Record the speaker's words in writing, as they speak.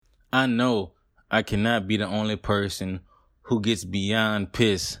I know I cannot be the only person who gets beyond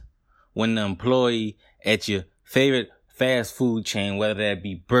pissed when the employee at your favorite fast food chain, whether that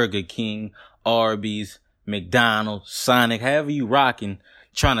be Burger King, Arby's, McDonald's, Sonic, however you rocking,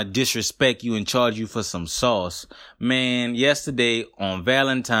 trying to disrespect you and charge you for some sauce. Man, yesterday on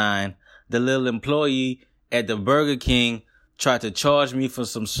Valentine, the little employee at the Burger King tried to charge me for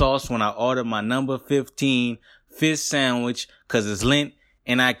some sauce when I ordered my number 15 fish sandwich because it's Lent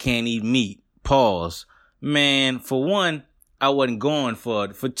and I can't eat meat. Pause. Man, for one, I wasn't going for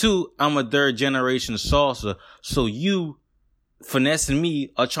it. For two, I'm a third generation saucer. So you finessing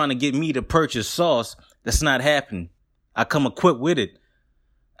me or trying to get me to purchase sauce, that's not happening. I come equipped with it.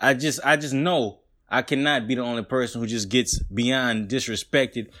 I just know I cannot be the only person who just gets beyond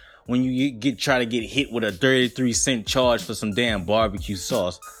disrespected when you try to get hit with a 33-cent charge for some damn barbecue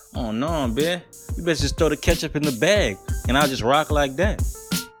sauce. Oh no, man. You better just throw the ketchup in the bag and I'll just rock like that.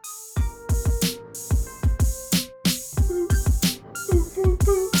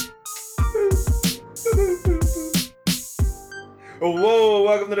 Whoa,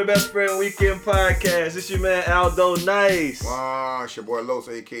 welcome to the Best Friend Weekend Podcast. It's your man Aldo Nice. Wow, it's your boy Los,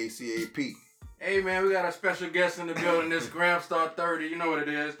 aka CAP. Hey man, we got a special guest in the building. This Graham Star 30. You know what it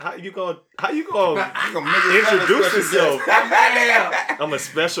is. How you gonna Introduce yourself? Damn. I'm a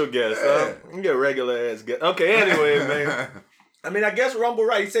special guest. You get a regular ass guest. Okay, anyway, man. I mean, I guess Rumble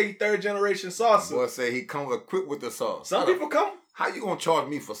right. He say he third generation sauce. Boy say he come equipped with the sauce. Some people come. How you gonna charge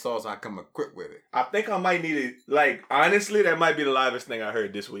me for sauce? I come equipped with it. I think I might need it. Like, honestly, that might be the livest thing I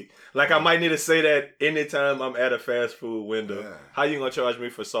heard this week. Like, I might need to say that anytime I'm at a fast food window. Yeah. How you gonna charge me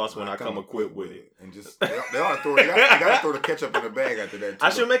for sauce when I come equipped with it? And just they ought to throw. You gotta throw the ketchup in the bag after that. Too. I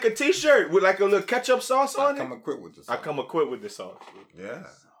should make a T-shirt with like a little ketchup sauce on it. I come equipped with the sauce. I come equipped with the sauce. Yeah.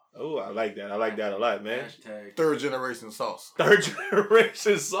 Oh, I like that. I like that a lot, man. Hashtag. Third generation sauce. Third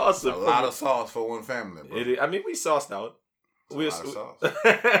generation sauce. A lot of sauce for one family, bro. I mean, we sauced out. We a lot of sauce.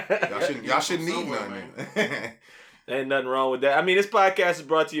 Y'all shouldn't need none. Ain't nothing wrong with that. I mean, this podcast is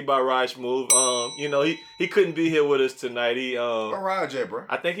brought to you by Raj Move. You know, he couldn't be here with us tonight. Where Raj at, bro?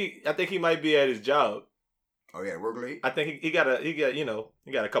 I think he might be at his job. Oh yeah, work late. I think he got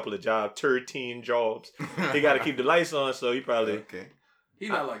a couple of jobs, 13 jobs. He got to keep the lights on, so he probably okay. He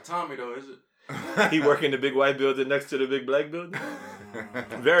not like Tommy though, is it? He work in the big white building next to the big black building.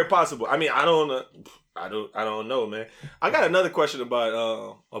 Very possible. I mean, I don't know, man. I got another question about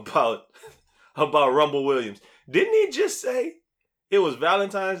Rumble Williams. Didn't he just say it was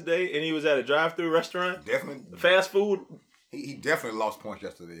Valentine's Day and he was at a drive-through restaurant? Definitely. Fast food? He definitely lost points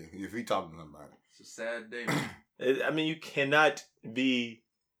yesterday. If he talking about it. It's a sad day, man. I mean, you cannot be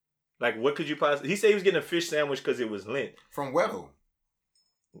like, what could you possibly? He said he was getting a fish sandwich because it was Lent. From where though?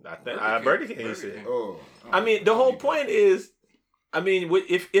 I think Burger King. He said. Oh. I mean, the whole point is, I mean,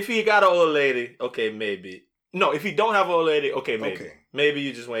 if he got an old lady, okay, maybe. No, if he don't have an old lady, okay, maybe. Okay. Maybe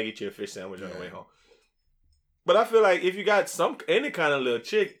you just want to get you a fish sandwich on the way home. But I feel like if you got any kind of little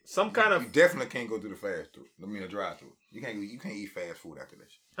chick, you definitely can't go through the fast-through. I mean, a drive-through. You can't eat fast food after that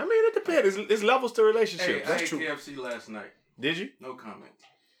shit. I mean, it depends. It's levels to relationships. Hey, I ate KFC last night. Did you? No comment.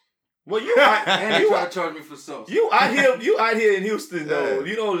 Well, and you tried to charge me for sauce. You out here in Houston though.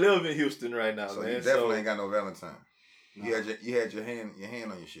 You don't live in Houston right now, so man. You definitely ain't got no Valentine. No. You had your hand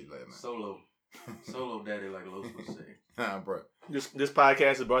on your shit last night. Solo daddy, like Los would say. Nah, bro. This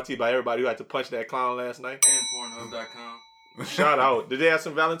podcast is brought to you by everybody who had to punch that clown last night. And Pornhub.com. Shout out. Did they have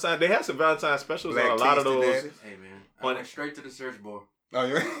some Valentine? They had some Valentine specials on a lot of those. Hey man, I went straight to the search bar. Oh,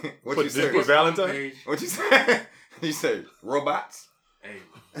 you what you say? For Valentine? What you say? You say robots? Hey,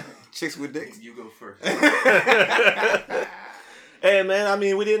 chicks with dicks. You go first. Hey man, I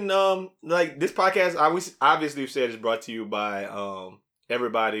mean, we didn't like this podcast. Obviously said it's brought to you by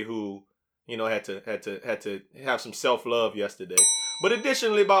everybody who had to have some self-love yesterday, but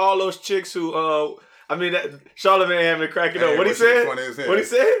additionally by all those chicks who I mean, Charlamagne had me cracking up. What he said? What he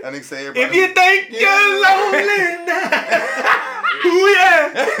said? I think say if you think you're lonely now, ooh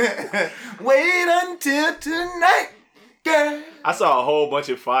yeah, wait until tonight. Girl. I saw a whole bunch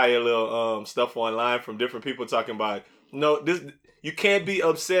of fire little stuff online from different people talking about you can't be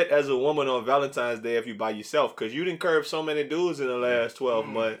upset as a woman on Valentine's Day if you by yourself because you didn't curve so many dudes in the last 12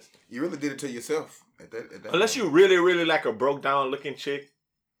 months. You really did it to yourself. At that Unless you really, really like a broke down looking chick.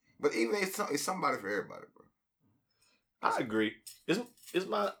 But even it's somebody for everybody, bro. I agree. Is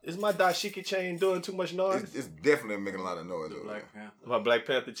my dashiki chain doing too much noise? It's definitely making a lot of noise. Black Panther. My Black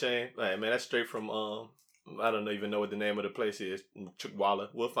Panther chain, man, that's straight from I don't even know what the name of the place is. Chukwala.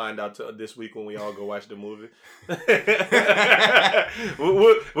 We'll find out this week when we all go watch the movie.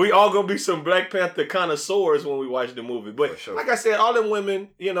 we all gonna be some Black Panther connoisseurs when we watch the movie. But sure. like I said, all them women,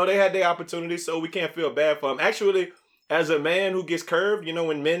 they had their opportunities, so we can't feel bad for them. Actually, as a man who gets curved,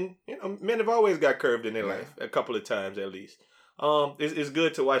 when men have always got curved in their life a couple of times at least. It's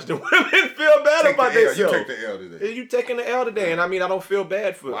good to watch the women feel bad about themselves. You take the L today. You taking the L today, and I don't feel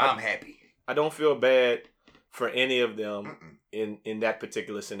bad for. Well, I'm happy. I don't feel bad for any of them in that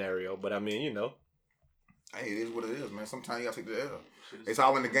particular scenario. But Hey, it is what it is, man. Sometimes you gotta take the L. It's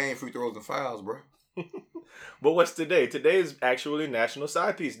all in the game, free throws and fouls, bro. But what's today? Today is actually National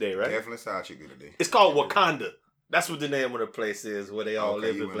Side Piece Day, right? Definitely side chick today. It's called Wakanda. That's what the name of the place is, where they all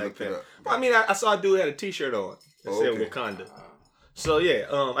live in Black Panther. I saw a dude had a T-shirt on that said Wakanda. So yeah,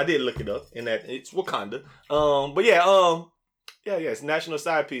 I did look it up, and that it's Wakanda. But yeah, it's National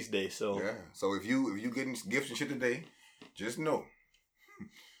Side Piece Day. So yeah, so if you getting gifts and shit today, just know,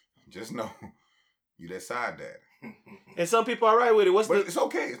 you that side dad. And some people are right with it. It's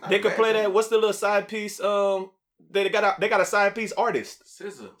okay. It's they could play that. What's the little side piece? They got a side piece artist.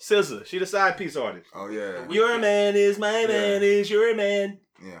 SZA. She the side piece artist. Oh yeah. Your man is my man is your man.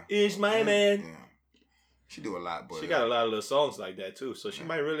 Yeah. Is my man. Yeah. She do a lot, but she got a lot of little songs like that too. So she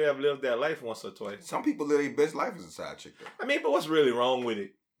might really have lived that life once or twice. Some people live their best life as a side chick though. But what's really wrong with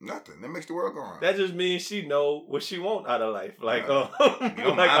it? Nothing. That makes the world go around. That just means she know what she want out of life. Like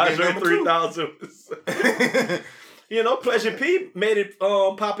like Andre 3000. Pleasure P made it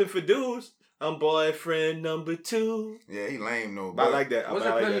popping for dudes. I'm boyfriend number 2. Yeah, he lame though. I like that. Was it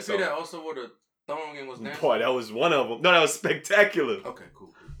Pleasure P that also wore the thong and was dancing? Boy, that was one of them. No, that was spectacular. Okay,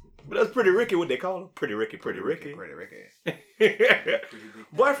 cool. But that's Pretty Ricky, what they call him. Pretty Ricky. Pretty Ricky.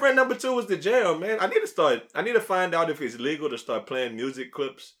 Boyfriend number 2 was the jam, man. I need to find out if it's legal to start playing music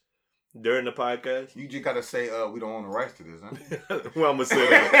clips during the podcast. You just gotta say, we don't own the rights to this, huh? Well, I'm gonna say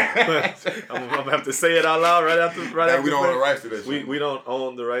that. I'm gonna have to say it out loud right after. We don't own the rights to this. We don't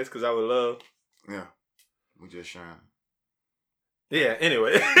own the rights because I would love. Yeah, we just shine. Yeah.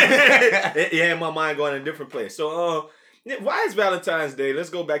 Anyway, it had my mind going in a different place. So, why is Valentine's Day? Let's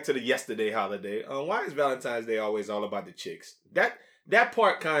go back to the yesterday holiday. Why is Valentine's Day always all about the chicks? That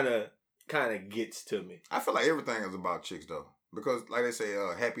part kind of gets to me. I feel like everything is about chicks though, because like they say,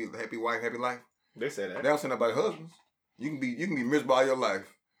 happy wife, happy life. They say that. They don't say that about husbands. You can be miserable all your life,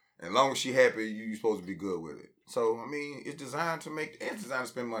 and as long as she happy, you supposed to be good with it. So I mean, it's designed to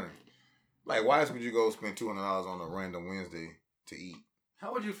spend money. Like, why else would you go spend $200 on a random Wednesday to eat?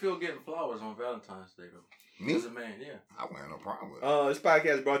 How would you feel getting flowers on Valentine's Day though? Me? As a man, yeah. I wouldn't have no problem with it. This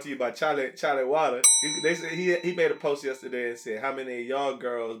podcast is brought to you by Charlie Water. They said he made a post yesterday and said, how many of y'all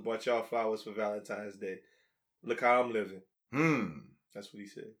girls bought y'all flowers for Valentine's Day? Look how I'm living. That's what he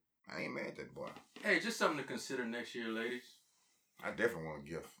said. I ain't mad at that boy. Hey, just something to consider next year, ladies. I definitely want a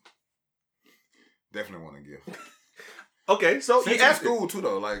gift. Definitely want a gift. Okay, so he asked school too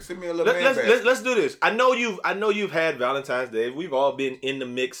though. Like, send me a little let's do this. I know you've had Valentine's Day. We've all been in the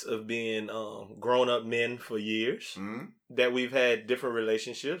mix of being grown up men for years. Mm-hmm. That we've had different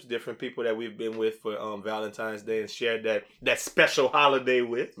relationships, different people that we've been with for Valentine's Day and shared that special holiday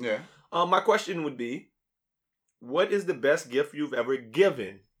with. Yeah. My question would be, what is the best gift you've ever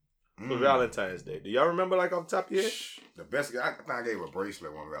given for Valentine's Day? Do y'all remember, like, off the top of your head? The best gift, I think I gave a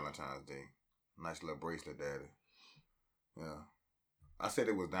bracelet on Valentine's Day. Nice little bracelet, daddy. Yeah. I said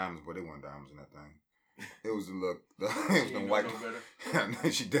it was diamonds, but it wasn't diamonds in that thing. It was the look. It was the white.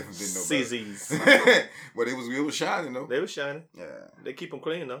 She definitely didn't know better. CZs. But it was shining though. They were shining. Yeah. They keep them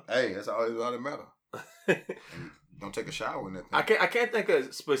clean though. Hey, that's all that matter. Don't take a shower in that thing. I can't think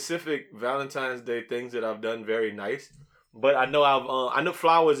of specific Valentine's Day things that I've done very nice, but I know I know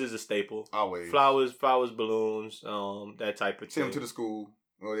flowers is a staple. Always. Flowers, balloons, that type of thing. Send them to the school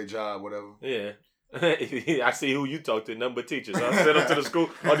or their job, whatever. Yeah. I see who you talk to, number teachers. Huh? Send them to the school,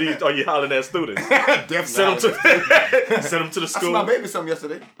 or are you hollering at students? Definitely. Send them to the school. I saw my baby something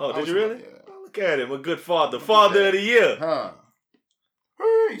yesterday. Oh, did you really? Yeah. Oh, look at him, a good father of the year. Huh?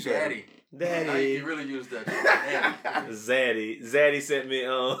 Daddy. You really used that. Daddy. Zaddy sent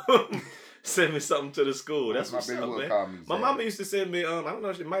me something to the school. That's what's up, man. My mama used to send me. I don't know.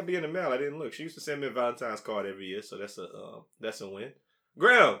 It might be in the mail. I didn't look. She used to send me a Valentine's card every year, so that's a win.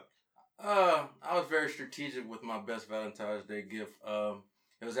 Graham. I was very strategic with my best Valentine's Day gift.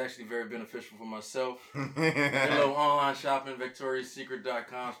 It was actually very beneficial for myself. A little online shopping,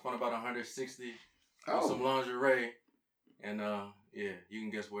 VictoriaSecret.com. Spent about $160 on some lingerie, and yeah, you can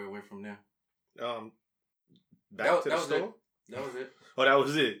guess where it went from there. Back to the store. That was it. Oh, that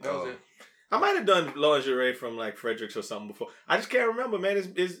was it. That was it. I might have done lingerie from like Fredericks or something before. I just can't remember, man.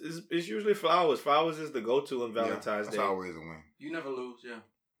 It's usually flowers. Flowers is the go-to on Valentine's Day. That's always a win. You never lose, yeah.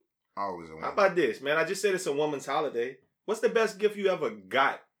 Always a win. How about this, man? I just said it's a woman's holiday. What's the best gift you ever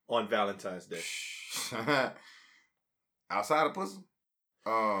got on Valentine's Day? Outside of pussy?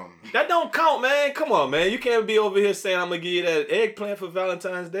 That don't count, man. Come on, man. You can't be over here saying I'm gonna give you that eggplant for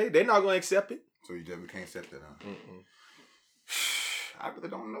Valentine's Day. They're not gonna accept it. So you definitely can't accept that, huh? Mm-mm. I really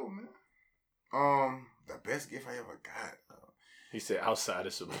don't know, man. The best gift I ever got. He said outside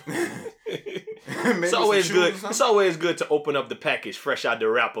of some. Maybe It's some always shoes good. or something? It's always good to open up the package fresh out the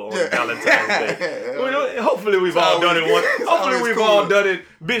wrapper on Yeah. Valentine's Day. Yeah. Hopefully we've all done it once. It's Hopefully always we've cool. all done it.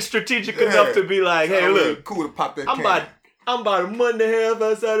 Been strategic Yeah. enough to be like, hey, Always look, cool to pop that I'm can. about a month and a half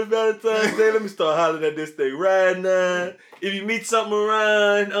outside of Valentine's Day. Let me start hollering at this thing right now. If you meet something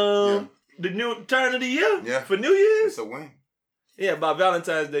around the new turn of the year for New Year's, It's a win. yeah, by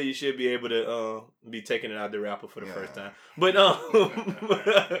Valentine's Day you should be able to be taking it out the wrapper for the first time. But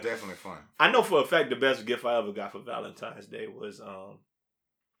Definitely fun. I know for a fact the best gift I ever got for Valentine's Day was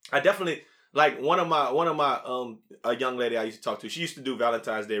I definitely like one of my a young lady I used to talk to. She used to do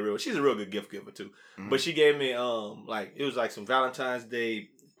Valentine's Day real. She's a real good gift giver too. Mhm. But she gave me like it was like some Valentine's Day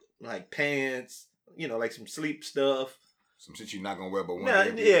like pants, like some sleep stuff. Some shit you're not gonna wear but one Nah,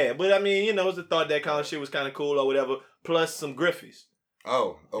 day. yeah, but I mean, it was the thought that kind of shit was kind of cool or whatever. Plus some Griffies.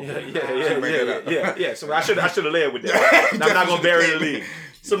 Oh, okay. Yeah. So I should have led with that. I'm not gonna bury the lead.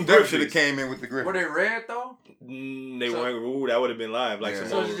 Some That should have Griffies. came in with the grip. Were they red though? They So- weren't. Ooh, that would have been live. Like Yeah. some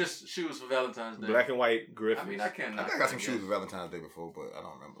So old it's just shoes for Valentine's Day. black and white Griffies. I mean, I can't. I think I got some shoes for Valentine's Day before, but I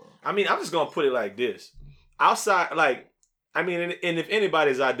don't remember. I mean, I'm just gonna put it like this. Outside, like, I mean, and if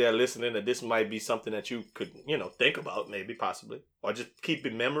anybody's out there listening, that this might be something that you could, think about, maybe, possibly, or just keep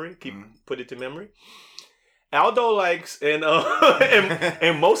in memory, put it to memory. Aldo likes, and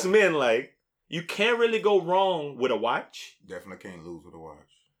and most men like, you can't really go wrong with a watch. Definitely can't lose with a watch.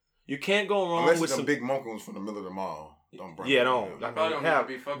 You can't go wrong Unless with it's some some big monkey from the middle of the mall. Don't bring Yeah, it. don't. I probably don't have-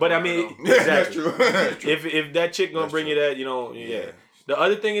 need to be fucking but I with mean, her, Yeah, that's exactly. true. That's true. If that chick gonna That's bring you true. that, yeah. The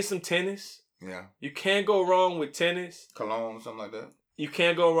other thing is some tennis. Yeah. You can't go wrong with tennis. Cologne, something like that. You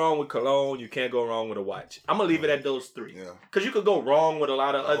can't go wrong with cologne. You can't go wrong with a watch. I'm gonna leave it at those three. Yeah. Cause you could go wrong with a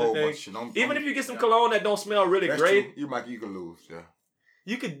lot of A other whole bunch of things. shit. Don't- Even don't- if you get some cologne that don't smell really That's great, true. You could lose. Yeah.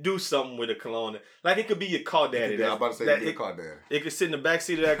 you could do something with a cologne. Like it could be your car daddy. Yeah, I'm about to say that you it, car daddy. it could sit in the back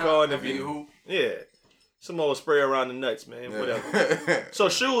seat of that car, and if I mean, you, who? some old spray around the nuts, man. Whatever. Yeah.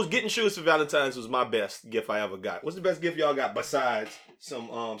 So getting shoes for Valentine's was my best gift I ever got. What's the best gift y'all got besides some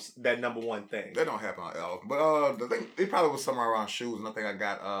that number one thing? That don't happen on L. But the thing, it probably was somewhere around shoes, and I think I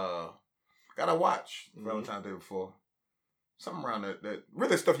got a watch Valentine's Day before. Something around that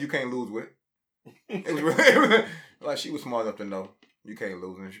really stuff you can't lose with. It was really like she was smart enough to know you can't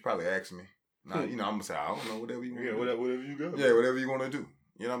lose, and she probably asked me. Now I'm gonna say I don't know, whatever you want. Yeah, whatever you got. Yeah, whatever you want to do.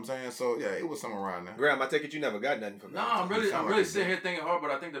 You know what I'm saying? So yeah, it was somewhere around there. Graham, I take it you never got nothing for No, Valentine's. I'm really sitting here thinking hard, but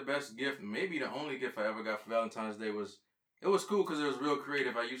I think the best gift, maybe the only gift I ever got for Valentine's Day was cool because it was real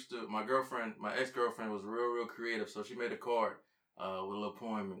creative. My ex-girlfriend was real creative, so she made a card with a little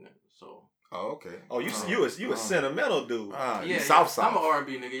poem in it. So Oh, okay. Oh, you a sentimental dude. Yeah, South. I'm an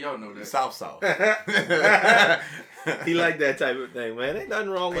R&B nigga, y'all know that. South. He like that type of thing, man. Ain't nothing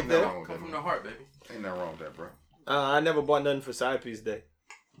wrong with Ain't nothing that. wrong with Come that, from man. the heart, baby. Ain't nothing wrong with that, bro. I never bought nothing for side piece day.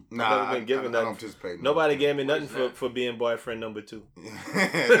 Nah, never been given I nothing. don't participate. in Nobody that. gave me nothing Where's that? for being boyfriend number 2. Don't Ever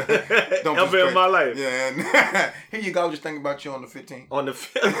in participate. my life. Yeah, and here you go. Just thinking about you on the 15th. On the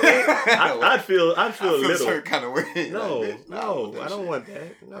I'd feel I feel a little. certain kind of way. No, Like, bitch, no, that I don't shit. want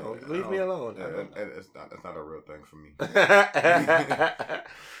that. No, Yeah, leave me alone. Yeah, that's not a real thing for me.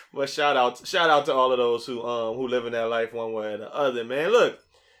 But shout out to all of those who living that life one way or the other, man. Look,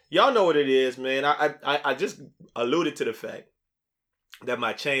 y'all know what it is, man. I just alluded to the fact that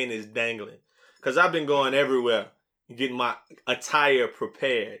my chain is dangling because I've been going everywhere getting my attire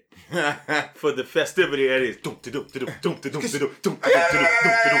prepared for the festivity that is.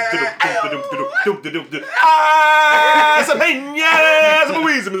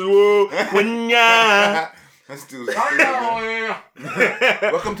 Let's do Oh,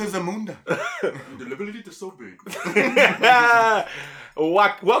 it. Welcome to Zamunda. Deliberately disobeyed.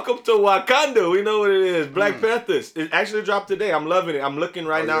 Welcome to Wakanda. We know what it is. Black Panthers. It actually dropped today. I'm loving it. I'm looking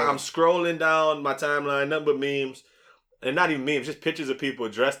right now. Yeah. I'm scrolling down my timeline. Nothing but memes. And not even memes, just pictures of people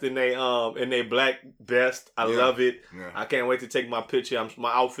dressed in their black vest. I love it. Yeah. I can't wait to take my picture.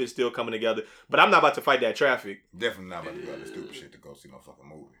 My outfit's still coming together. But I'm not about to fight that traffic. Definitely not about to do all this stupid shit to go see no fucking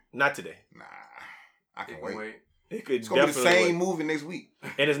movie. Not today. Nah. I can It wait. can wait. It could It's gonna be the definitely same work. movie next week.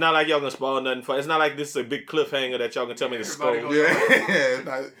 And it's not like y'all gonna spoil nothing for. It's not like this is a big cliffhanger that y'all can tell me to Everybody spoil. gonna- Yeah,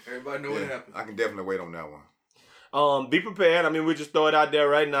 yeah. Everybody know what happened. I can definitely wait on that one. Be prepared. I mean, we just throw it out there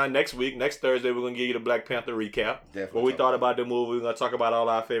right now. Next week, next Thursday, we're gonna give you the Black Panther recap. Definitely. What we thought about the movie. We're gonna talk about all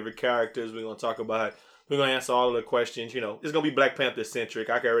our favorite characters. We're gonna answer all of the questions. You know, it's gonna be Black Panther centric.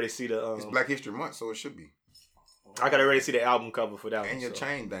 I can already see It's Black History Month, so it should be. I can already see the album cover for that one. And your so.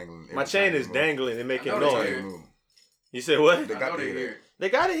 chain dangling. My chain is dangling and making I know noise. they Noise. You said what? They I got know to they hear hear They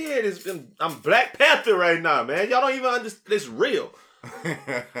gotta hear it. I'm Black Panther right now, man. Y'all don't even understand. It's real.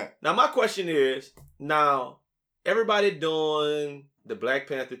 that. Now, my question is, now, everybody doing the Black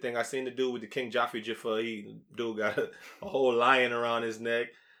Panther thing. I seen the dude with the King Joffrey Jaffa. Dude got a whole lion around his neck.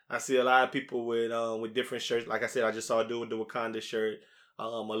 I see a lot of people with different shirts. Like I said, I just saw a dude with the Wakanda shirt. A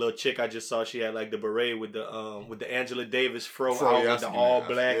little chick I just saw, she had like the beret with the Angela Davis fro out with the all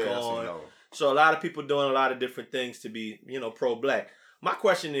black on. So a lot of people doing a lot of different things to be, pro-black. My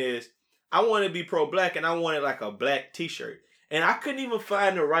question is, I want to be pro-black and I wanted like a black t-shirt. And I couldn't even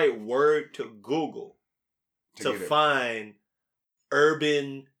find the right word to Google to find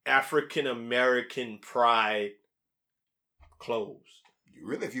urban African-American pride clothes.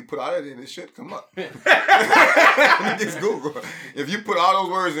 Really, if you put all that in, it should come up. Just Google. If you put all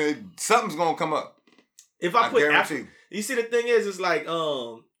those words in, something's gonna come up. If I put guarantee. You see, the thing is, it's like,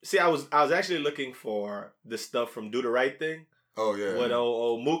 I was actually looking for the stuff from Do the Right Thing. Oh yeah. What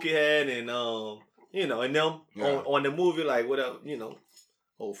old Mookie had, and and them on the movie, like what up,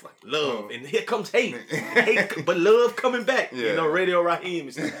 oh fuck, love, and here comes hate, but love coming back. Yeah. Radio Raheem.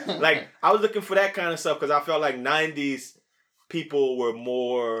 And stuff. Like I was looking for that kind of stuff because I felt like '90s people were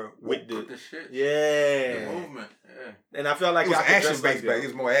more with the shit. yeah, The movement. Yeah. and I felt like It was I could action dress based like back. them. It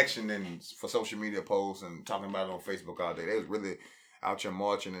was more action than for social media posts and talking about it on Facebook all day. They was really out here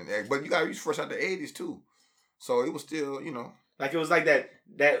marching but you got to reach first out the 80s too. So it was still, Like it was like that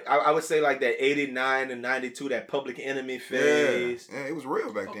I would say like that 89 and 92, that Public Enemy phase. Yeah, it was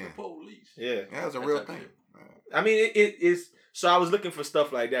real back Fuck then. the police. Yeah. Yeah, it was a That real type of thing. shit. I mean, it is. So I was looking for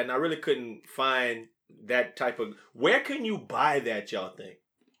stuff like that, and I really couldn't find that type of. Where can you buy that, y'all think?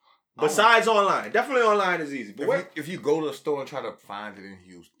 Besides online, definitely online is easy. But If you go to the store and try to find it in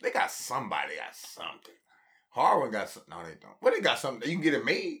Houston, they got somebody got something. Harwin got something. No, they don't. Well, they got something. You can get it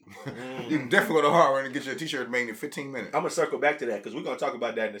made. You can definitely go to Harwin and get your t-shirt made in 15 minutes. I'm gonna circle back to that because we're gonna talk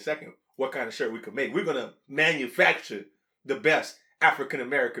about that in a second. What kind of shirt we could make? We're gonna manufacture the best African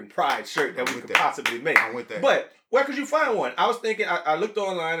American pride shirt that we could possibly make. I'm with that. But where could you find one? I was thinking. I looked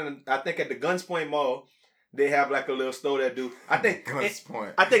online, and I think at the Guns Point Mall, they have like a little store that do. I think Guns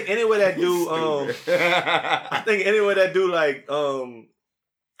Point. I think anywhere that do. I think anywhere that do like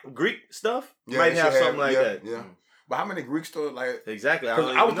Greek stuff might have something like that. Yeah. But how many Greek stores like? Exactly.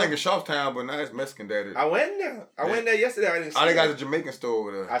 I was thinking Shoptown, but now it's Mexican Daddy. I went there. I went there yesterday. I didn't see All they got it. is a Jamaican store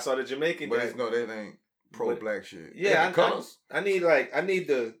over there. I saw the Jamaican. But there. it's, no, that ain't pro-black shit. They Yeah, got the colors. I need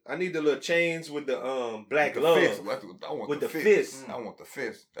the little chains with the black The love. fist. I want With the the fist. fist. I want the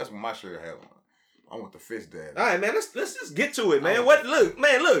fist. That's what my shirt have on. I want the fist, Daddy. All right, man. Let's just get to it, man.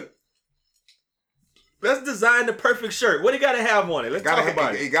 Look. Let's design the perfect shirt. What do you got to have on it? Let's talk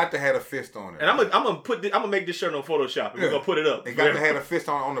about it. It got to have a fist on it. And I'm gonna make this shirt on Photoshop. And we're gonna put it up. It got to have a fist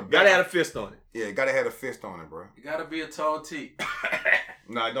on the back. Gotta have a fist on it. Yeah, it got to have a fist on it, bro. You gotta be a tall T.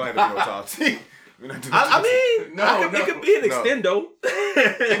 No, it don't have to be no tall T. I mean, it could be an extendo.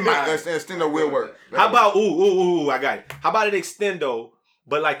 Extendo will work. How about I got it. How about an extendo?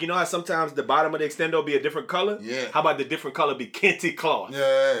 But like, you know how sometimes the bottom of the extendo be a different color? Yeah. How about the different color be Kente cloth?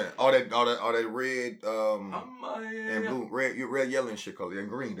 Yeah. All that red and blue, red, yellow and shit color and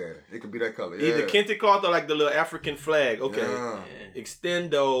green, Daddy. It could be that color. Yeah. Either Kente cloth or like the little African flag. Okay. Yeah.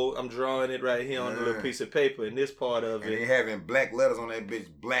 Extendo. I'm drawing it right here on the little piece of paper in this part of And it. they having black letters on that bitch,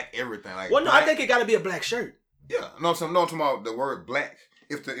 black everything. Like Well, no, black. I think it got to be a black shirt. Yeah. No, I'm talking about the word black.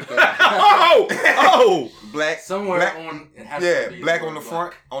 If the black Somewhere black, on it has to be black the on the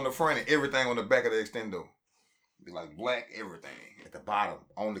word front, and everything on the back of the extendo. Be like black everything at the bottom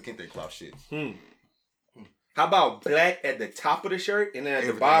on the Kente cloth shit. How about black at the top of the shirt and then at the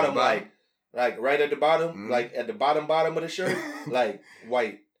Everything bottom, at the bottom. like right at the bottom, like at the bottom of the shirt, like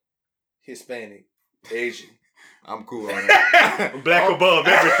white, Hispanic, Asian. I'm cool on that. Black above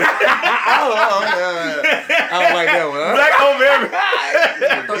everything. I don't like that one. Huh? Black over everything.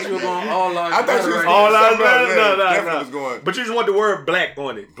 I thought you were going all lives I thought you was matter. all lives matter. matter? No. Definitely was going But you just want the word black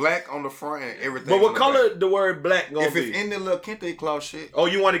on it. black on the front and everything. But what on the color back. the word black gonna If be? it's in the little Kente cloth shit. Oh,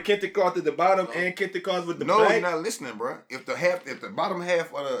 you want a Kente cloth at the bottom and Kente cloth with the No, black? you're not listening, bro. If the bottom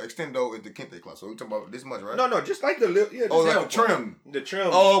half of the extendo is the Kente cloth, so we talking about this much, right? No, just like the Oh, like the half one. trim. The trim.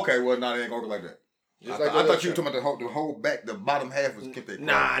 Oh, okay. Well, no, they ain't gonna look like that. I thought you were talking about the whole back, the bottom half was kente cloth.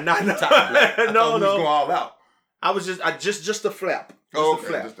 Nah. Top black. I thought we was going all out. I was just the flap.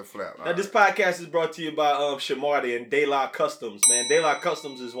 Just the flap. Now, this podcast is brought to you by Shamarty and De La Customs, man. De La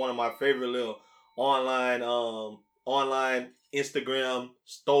Customs is one of my favorite little online Instagram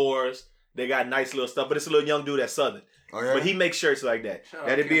stores. They got nice little stuff, but it's a little young dude that's Southern. Oh, yeah? But he makes shirts like that.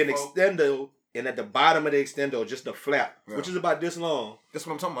 That'd be an extendo, and at the bottom of the extendo, just a flap, which is about this long. That's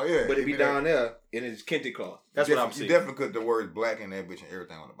what I'm talking about, yeah. But it'd be down there, and it's kente cloth. That's what I'm seeing. You definitely put the words black in that bitch and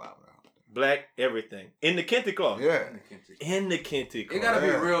everything on the bottom. Black everything. In the kente cloth. Yeah. In the kente cloth. It gotta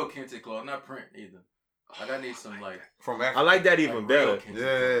be real kente cloth, not print either. Like, I need some, like... From Africa. I like that even better.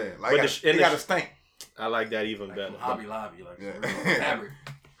 Yeah. Like, it got a stink. I like that even like better. Hobby Lobby, like yeah. fabric.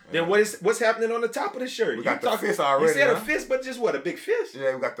 Then what's happening on the top of the shirt? We got the fist already. You said a fist, but just what, a big fist?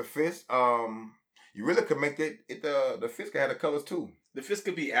 Yeah, we got the fist. You really could make the fist could have the colors too. The fist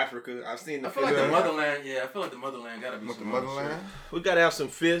could be Africa. I've seen the fist. I feel like the motherland. Yeah, I feel like the motherland gotta be with some the motherland. We gotta have some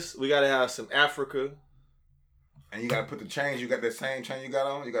fists. We gotta have some Africa. And you gotta put the chains. You got that same chain you got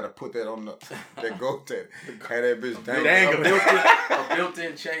on. You gotta put that on that goat tape. Have that bitch dang. A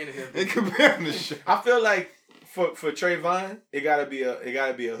built-in chain here. It could be on the shirt. I feel like for Trayvon, it gotta be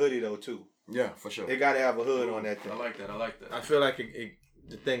a hoodie though too. Yeah, for sure. It gotta have a hood on that thing. I like that. I feel like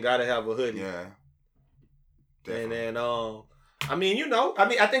the thing gotta have a hoodie. Yeah. Definitely. And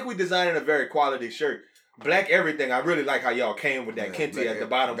then I think we designed a very quality shirt. Black everything. I really like how y'all came with that kente at the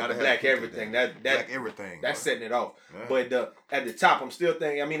bottom with the black everything. That black everything. That's setting it off. Yeah. But at the top, I'm still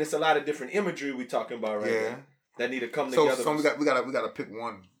thinking. I mean, it's a lot of different imagery we talking about right now that need to come together. So we gotta pick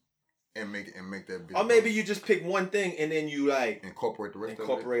one and make that big. Or maybe you just pick one thing and then you like incorporate the rest.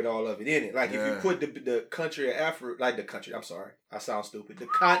 Incorporate all of it in it. Like if you put the country of Africa, like the country. I'm sorry, I sound stupid. The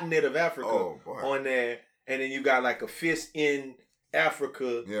continent of Africa on there, and then you got like a fist in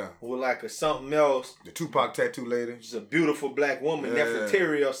Africa, with like a something else. The Tupac tattoo lady. She's a beautiful black woman,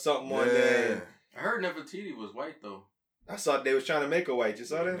 Nefertiti or something on there. I heard Nefertiti was white though. I saw they was trying to make her white. You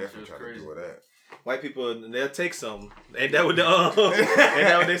saw that? Definitely trying to do with that. White people, they'll take something. Ain't that what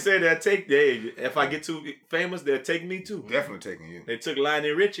they said? They'll take. If I get too famous, they'll take me too. Definitely taking you. They took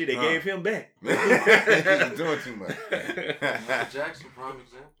Lionel Richie. They gave him back. He's doing too much. Jackson, prime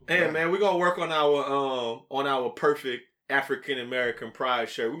example. Hey man, we're gonna work on our perfect African American pride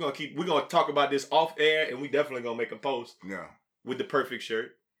shirt. We're gonna talk about this off air, and we definitely gonna make a post. Yeah. With the perfect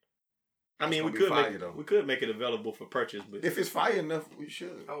shirt. I mean, we could make it available for purchase, but if it's fire enough, we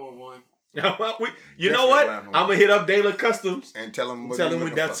should. I want one. You know what? I'm gonna hit up De La Customs and tell them what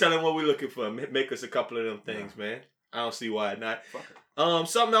we're looking for. Make us a couple of them things, man. I don't see why not.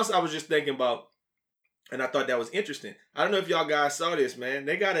 Something else I was just thinking about, and I thought that was interesting. I don't know if y'all guys saw this, man.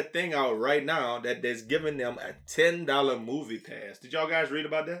 They got a thing out right now that's giving them a $10 movie pass. Did y'all guys read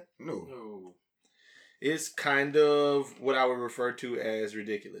about that? No. It's kind of what I would refer to as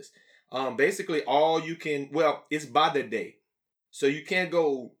ridiculous. Basically, it's by the day, so you can't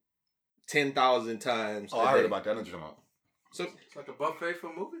go 10,000 times. I heard about that. I know what you're talking about. So it's like a buffet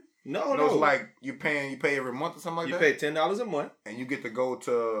for a movie? No. It's like you pay every month or something like that. You pay $10 a month, and you get to go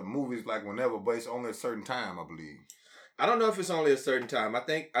to movies like whenever, but it's only a certain time, I believe. I don't know if it's only a certain time. I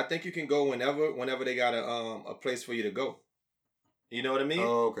think you can go whenever they got a place for you to go. You know what I mean?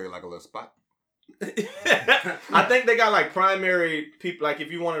 Oh, okay, like a little spot. I think they got like primary people. Like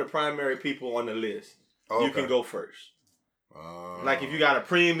if you one of the primary people on the list, you can go first. Like if you got a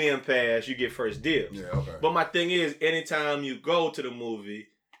premium pass, you get first dibs. Yeah, okay. But my thing is, anytime you go to the movie,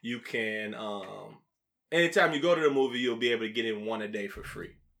 you can. Anytime you go to the movie, you'll be able to get in one a day for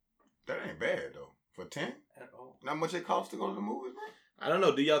free. That ain't bad though. For 10 at all. Not much it costs to go to the movies, bro. I don't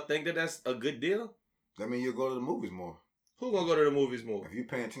know. Do y'all think that that's a good deal? That means you'll go to the movies more. Who gonna go to the movies more? If you're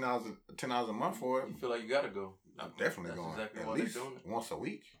paying $10 a month for it, you feel like you gotta go. I'm definitely going. Exactly at least once a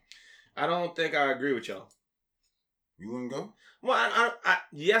week. I don't think I agree with y'all. You wouldn't go? Well,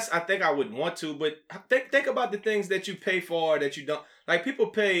 yes, I think I would want to, but think about the things that you pay for that you don't. Like people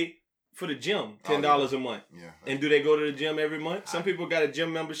pay for the gym $10 a month. Yeah. And do they go to the gym every month? Some people got a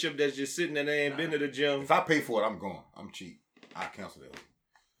gym membership that's just sitting there. They ain't been to the gym. If I pay for it, I'm going. I'm cheap. I cancel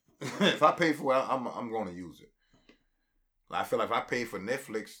that. If I pay for it, I'm going to use it. I feel like if I pay for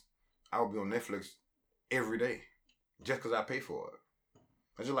Netflix, I would be on Netflix every day just because I pay for it.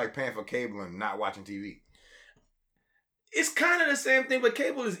 It's just like paying for cable and not watching TV. It's kind of the same thing, but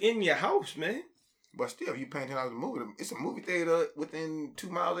cable is in your house, man. But still, if you paying $10 a movie, it's a movie theater within 2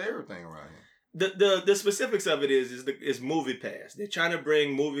 miles of everything around here. The specifics of it is Movie Pass. They're trying to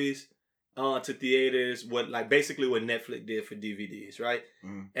bring movies to theaters, basically what Netflix did for DVDs, right?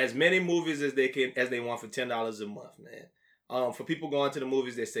 Mm. As many movies as they want for $10 a month, man. For people going to the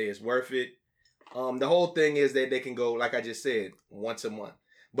movies, they say it's worth it. The whole thing is that they can go, like I just said, once a month.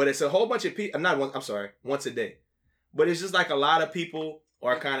 But it's a whole bunch of people. Once a day. But it's just like a lot of people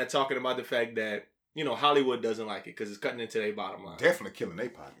are kind of talking about the fact that, Hollywood doesn't like it because it's cutting into their bottom line. Definitely killing their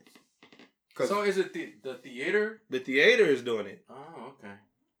pockets. So is it the theater? The theater is doing it. Oh, okay.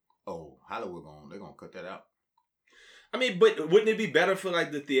 Oh, Hollywood they're gonna cut that out. I mean, but wouldn't it be better for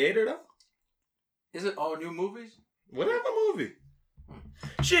like the theater though? Is it all new movies? Whatever movie.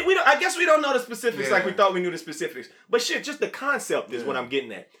 Shit, I guess we don't know the specifics like we thought we knew the specifics. But shit, just the concept is what I'm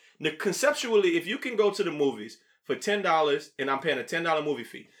getting at. Conceptually, if you can go to the movies for $10 and I'm paying a $10 movie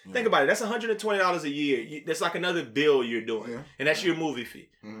fee. Yeah. Think about it. That's $120 a year. That's like another bill you're doing. Yeah. And that's your movie fee.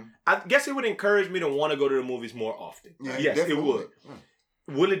 Mm-hmm. I guess it would encourage me to want to go to the movies more often. Yeah, yes, it would.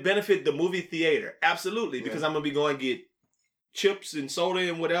 Yeah. Will it benefit the movie theater? Absolutely. Because I'm going to be going to get chips and soda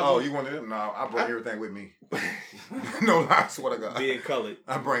and whatever. Oh, you want them? No, I bring everything with me. No, I swear to God. Being colored.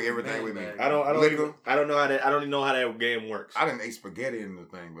 I bring everything with me. I don't even know how that game works. I didn't eat spaghetti in the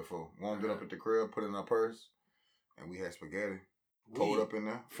thing before. Warmed it up at the crib, put it in our purse, and we had spaghetti. Pulled up in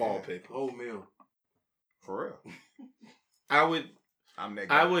there. Fall paper. Whole meal. For real. I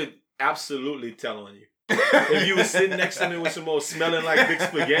would absolutely tell on you. If you were sitting next to me with some old smelling like big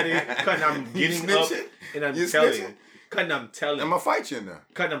spaghetti, cutting, I'm getting up and I'm telling you. Cutting, I'm telling. I'm gonna fight you in there.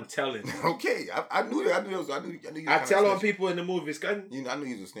 Cutting, I'm telling. Okay, I knew that. I tell on people in the movies. Cutting. I knew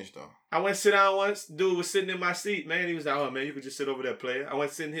you was a snitch though. I went to sit down once. Dude was sitting in my seat. Man, he was like, "Oh man, you could just sit over there, player." I went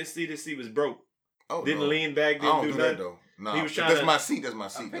to sit in his seat. His seat was broke. Oh, didn't lean back. Didn't do nothing. Though. No, he was trying. That's my seat. That's my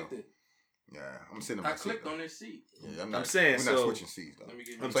seat though. It. Yeah, I'm sitting in my seat. I clicked on his seat. Yeah, I'm saying we're not switching seats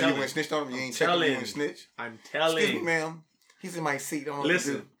though. So you went snitched on him? You ain't telling. You went snitch? I'm telling. Excuse me, ma'am. He's in my seat. I don't know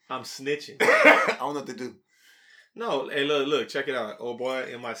Listen, I'm snitching. I don't know what to do. No, hey, look, check it out. Old boy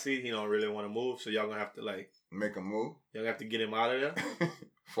in my seat, he don't really want to move, so y'all gonna have to make him move. Y'all have to get him out of there.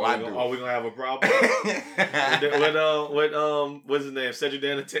 Are we gonna have a problem? What's his name? Cedric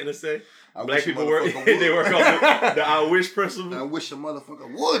the Entertainer say? Black people work. They work on the I wish principle. I wish a motherfucker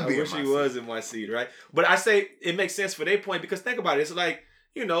would be. I wish he was in my seat, right? But I say it makes sense for their point because think about it. It's like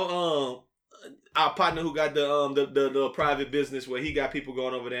our partner who got the private business where he got people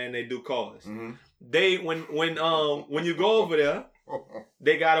going over there and they do cars. Mm-hmm. They when you go over there,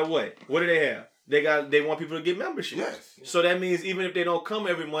 they got a what? What do they have? They want people to get membership. Yes. So that means even if they don't come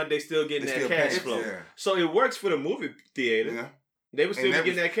every month, they still getting that cash flow. Yeah. So it works for the movie theater. Yeah. They would still be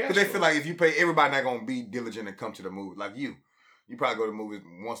getting that cash flow. Because they feel like if you pay, everybody not gonna be diligent and come to the movie. Like you probably go to the movies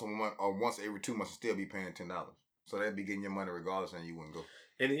once a month or once every 2 months and still be paying $10. So they'd be getting your money regardless, and you wouldn't go.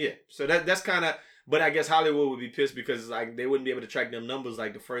 And yeah, so that's kind of. But I guess Hollywood would be pissed because like they wouldn't be able to track them numbers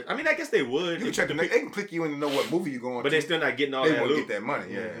like the first. I mean, I guess they would. You can check they can click you in to know what movie you're going. But they're still not getting all that. They won't get that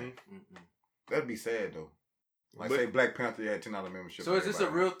money. Yeah, mm-hmm. That'd be sad though. Like say Black Panther had $10 membership. So is this a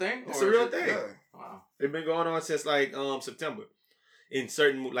real thing? It's a real thing. Yeah. Wow. It's been going on since like September. In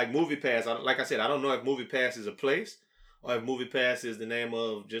certain like Movie Pass, like I said, I don't know if Movie Pass is a place or if Movie Pass is the name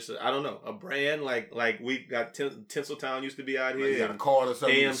of just a brand like we got Tinseltown used to be out here. Like you got a card or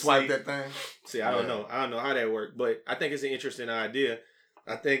something. You swipe that thing. See, I don't know how that worked, but I think it's an interesting idea.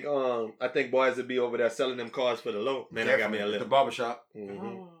 I think boys would be over there selling them cards for the low. Man, definitely. I got me a little. The barbershop. Mm-hmm.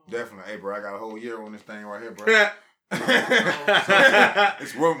 Oh. Definitely. Hey, bro, I got a whole year on this thing right here, bro.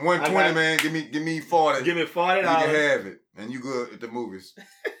 It's worth $120, man. Give me 40. Give me $40. You can have it, and you good at the movies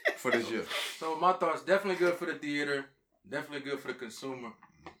for this year. So my thoughts: definitely good for the theater. Definitely good for the consumer.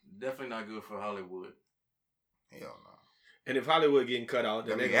 Definitely not good for Hollywood. Hell no. And if Hollywood getting cut out,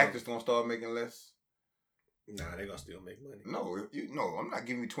 then the actors gonna start making less. Nah, they gonna still make money. No, I'm not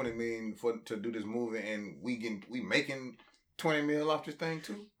giving you $20 million to do this movie, and we making $20 million off this thing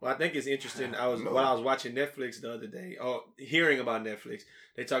too. Well, I think it's interesting. While I was watching Netflix the other day, or hearing about Netflix,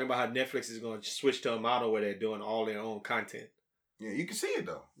 they talking about how Netflix is going to switch to a model where they're doing all their own content. Yeah, you can see it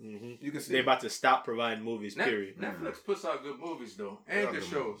though. Mm-hmm. You can see. They're about to stop providing movies. Period. Netflix puts out good movies though, and good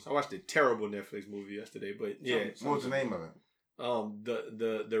shows. I watched a terrible Netflix movie yesterday, but yeah. What was the name of it?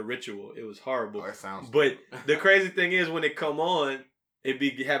 The Ritual. It was horrible. Oh, that sounds. But the crazy thing is, when it come on, it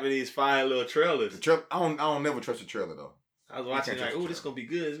be having these fire little trailers. I don't never trust a trailer though. I was watching like, oh, this is gonna be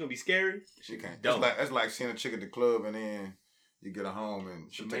good. It's gonna be scary. She can't. That's like seeing a chick at the club and then you get her home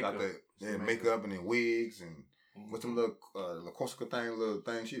and she take out the makeup and then wigs and with some little little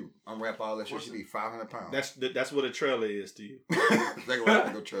thing. She unwrap all that shit. She be 500 pounds. That's what a trailer is to you. That's what I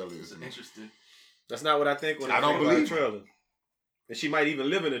think a trailer is. Interesting. That's not what I think when I don't believe a trailer. And she might even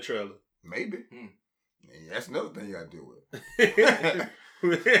live in a trailer. Maybe. Yeah, that's another thing you gotta deal with.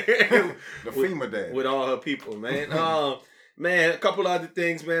 The FEMA dad. With all her people, man. Man, a couple other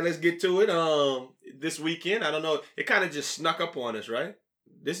things, man. Let's get to it. This weekend, I don't know. It kind of just snuck up on us, right?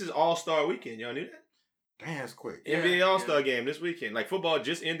 This is All-Star weekend. Y'all knew that? Damn, that's quick. NBA All-Star game this weekend. Like, football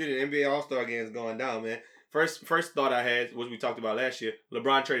just ended and NBA All-Star game is going down, man. First thought I had was we talked about last year.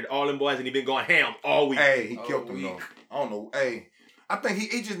 LeBron traded all them boys and he been going ham all week. Hey, he killed them though. I don't know. Hey, I think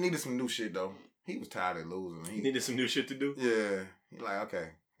he just needed some new shit though. He was tired of losing. He needed some new shit to do. Yeah. He like,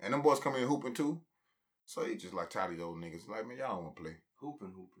 okay. And them boys come in hooping too. So he just like tired of these old niggas. Like, man, y'all don't want to play.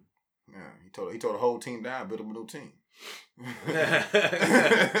 Hooping. Yeah. He told the whole team down, built him a new team.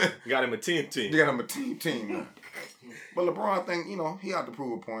 Got him a team. You got him a team now. But LeBron, I think, he had to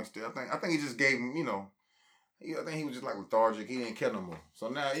prove a point still. I think he just gave him, I think he was just like lethargic. He didn't care no more. So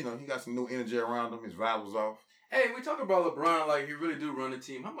now, he got some new energy around him. His vibe was off. Hey, we talk about LeBron like he really do run the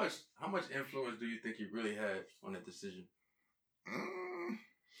team. How much influence do you think he really had on that decision?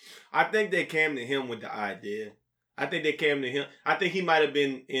 I think they came to him with the idea. I think they came to him. I think he might have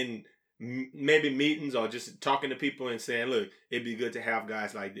been in maybe meetings or just talking to people and saying, look, it'd be good to have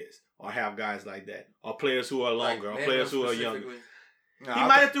guys like this or have guys like that or players who are longer or players who are younger. No, he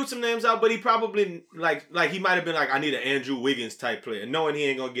might have threw some names out, but he probably like he might have been like, I need an Andrew Wiggins type player, knowing he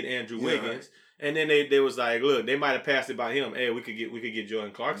ain't gonna get Andrew Wiggins. Right. And then they was like, look, they might have passed it by him. Hey, we could get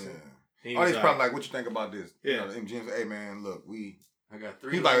Jordan Clarkson. Yeah. He's probably like, what you think about this? Yeah. MGM said, hey man, look, I got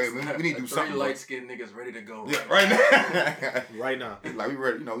three. He's like, we need to do something. 3 light skinned niggas ready to go. Right now. Right now. He's like, we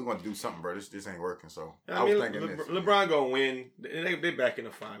ready. We want to do something, bro. This ain't working. So I was thinking this. LeBron gonna win. They back in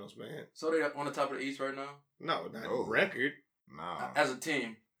the finals, man. So they on the top of the East right now? No, not record. Nah. As a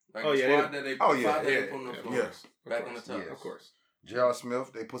team. Like the squad that they put on the floor. Yes. Back on the top. Of course. J.R.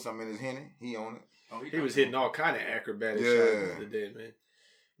 Smith, they put something in his henny. He on it. Oh, he was hitting all kind of acrobatic shots today, man.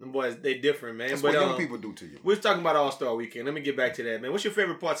 Them boys, they different, man. That's but what young people do to you. We was talking about All-Star Weekend. Let me get back to that, man. What's your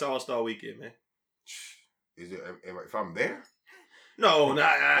favorite parts of All-Star Weekend, man? Is it if I'm there? No, nah.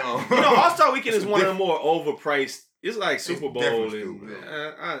 All-Star Weekend is one of the more overpriced. It's like Super Bowl.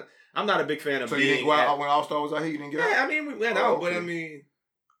 I'm not a big fan of so being. So you didn't go out when All-Star was out here? You didn't get out? Yeah, I mean, we went out, but I mean,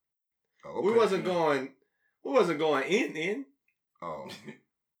 we wasn't going in. Oh.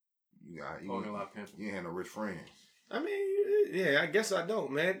 You ain't had no rich friends. I mean, yeah, I guess I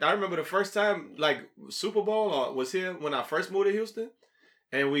don't, man. I remember the first time, like, Super Bowl was here when I first moved to Houston.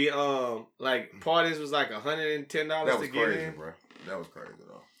 And we, parties was like $110 to get in. That was crazy, bro. That was crazy,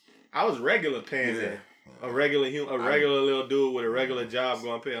 though. I was regular paying that. A regular little dude with a regular job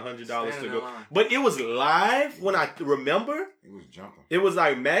going to pay $100 to go. But it was live when I remember. It was jumping. It was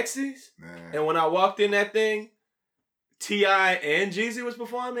like Maxie's. Man. And when I walked in that thing, T.I. and Jeezy was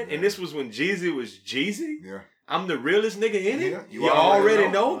performing. Yeah. And this was when Jeezy was Jeezy. Yeah. I'm the realest nigga in it. You already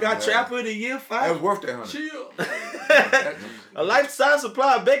know. Got Trapper of the Year 5. That was worth that $100. Chill. A lifetime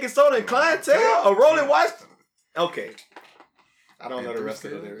supply of baking soda and clientele. A rolling watch. Okay. I don't know the rest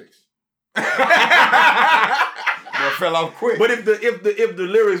of the lyrics. Boy, fell off quick. But if the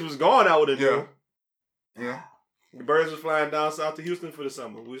lyrics was gone, I would have known. Yeah. The birds was flying down south to Houston for the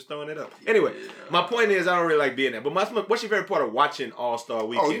summer. We was throwing it up. Anyway, my point is I don't really like being there. But what's your favorite part of watching All-Star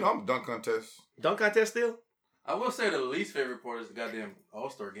Weekend? I'm dunk contest. Dunk contest still? I will say the least favorite part is the goddamn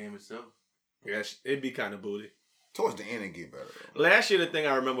All-Star game itself. Yeah, it'd be kind of booty. Towards the end, it get better, though. Last year, the thing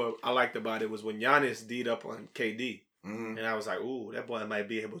I remember I liked about it was when Giannis D'd up on KD. Mm-hmm. And I was like, ooh, that boy might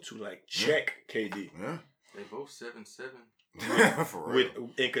be able to, check KD. Yeah. They both 7'7". For real.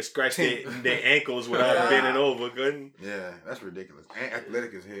 And could scratch their ankles without bending over, couldn't? Yeah, that's ridiculous. And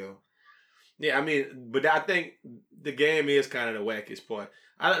athletic as hell. Yeah, I mean, but I think the game is kind of the wackest part.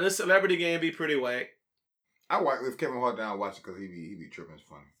 The celebrity game be pretty whack. I watch if Kevin Hart down watch it because he be tripping. It's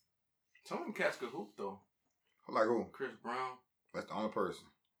funny. Some of them cats could hoop though. Like who? Chris Brown. That's the only person.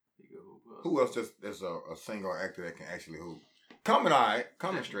 He could hoop. Who else just is a singer or actor that can actually hoop? Coming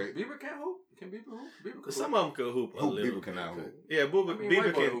straight. Bieber can't hoop. Can Bieber hoop? Bieber can some of them could hoop. Bieber cannot hoop. Yeah, Bieber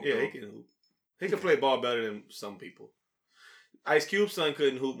can. Hoop, he can hoop. He can play ball better than some people. Ice Cube's son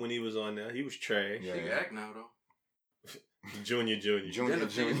couldn't hoop when he was on there. He was trash. Yeah, he can act now though. Junior. Dilly.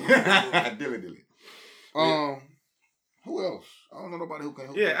 Who else? I don't know nobody who can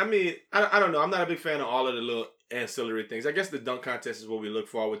hoop. Yeah, I mean, I don't know. I'm not a big fan of all of the little ancillary things. I guess the dunk contest is what we look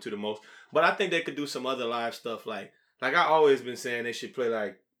forward to the most. But I think they could do some other live stuff. Like I always been saying they should play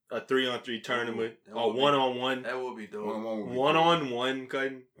like a 3-on-3 tournament or 1-on-1. That would be dope. 1-on-1,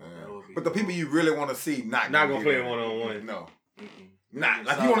 cutting. But the people you really want to see not gonna play 1-on-1. No. Nah,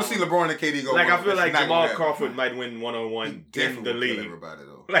 like you want to see LeBron and KD go. Like I feel like Jamal Crawford might win 1-on-1 in the league. Everybody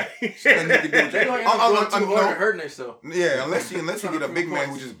though. Like they don't have to hurting themselves. Yeah, unless you get a big man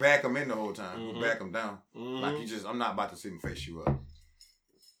who just back him in the whole time, back him down. Like I'm not about to sit and face you up.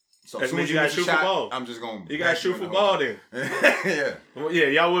 So That as soon means as you gotta miss a shoot for shot, ball. I'm just gonna. You gotta shoot for the ball whole then. time. Yeah. Well, yeah,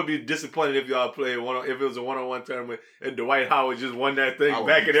 y'all would be disappointed if y'all played if it was a one-on-one tournament and Dwight Howard just won that thing I would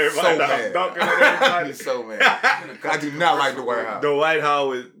back be at everybody. so mad. Dunking on I'd everybody. be so mad. I do not like the Dwight Howard. Dwight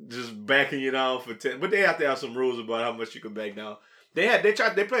Howard just backing you down for 10. But they have to have some rules about how much you can back down. They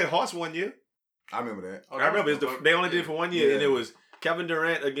played horse one year. I remember that. I remember they only did it for 1 year, Yeah. and it was Kevin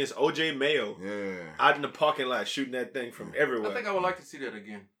Durant against OJ Mayo Yeah. out in the parking lot shooting that thing from everywhere. I think I would like to see that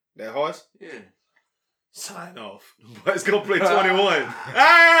again. That horse? Yeah. Sign off. The boys gonna play 21.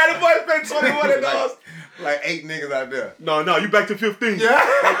 The boys play 21 in the horse. Like 8 niggas out there. No, you back to 15.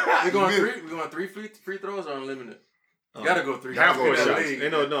 Yeah. We're going three free throws or unlimited? Gotta go 3. Half court Yeah. shots.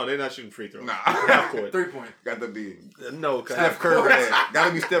 They're not shooting free throws. Nah. Half court. 3-point. Got to be No, cause Steph Curry. there.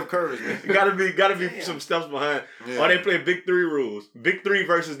 Gotta be Steph Curry, man. gotta be some steps behind. Yeah. Or they play Big 3 rules. Big 3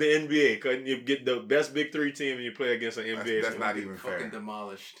 versus the NBA. Cause you get the best Big 3 team and you play against an NBA. That's team. not even fair. Fucking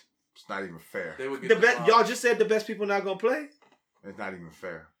demolished. It's not even fair. They would get The best. demolished. Y'all just said the best people not gonna play. It's not even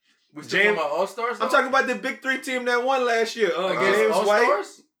fair. We still James- talking about All-Stars? I'm talking about the Big 3 team that won last year. against James White.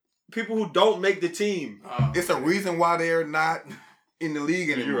 All-Stars? People who don't make the team. It's a reason why they're not in the league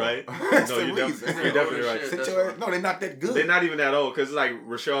anymore. You're right. It's No, a you're reason. you're definitely right. Shit, Sit that's your right. ass- No, they're not that good. They're not even that old because it's like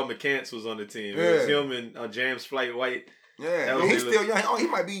Rashard McCants was on the team. It was Yeah. him and James Flight White. Yeah, That was and he's really- still young. Oh, he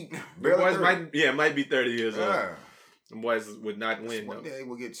might be The barely boys 30. might be 30 years old. Yeah. The boys would not win One though. day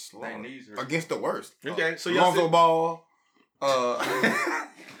we'll get Their slaughtered knees hurt. against the worst. Okay, so y'all Lonzo said- Ball.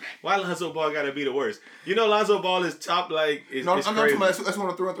 Why Lonzo Ball gotta be the worst? You know Lonzo Ball is top like it's No, I'm talking crazy. about that's one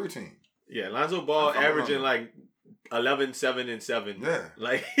of the 3-on-3 team. Yeah, Lonzo Ball I'm talking averaging about- like 11, 7, and 7. Yeah.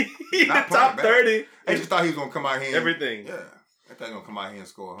 Like he Not the top playing bad. 30 I and just thought he was gonna come out here. And, everything. Yeah, that thing gonna come out here and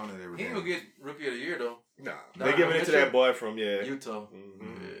score 100 every He day. ain't gonna get Rookie of the Year, though. Nah. They giving it to that boy from Utah. Mhm.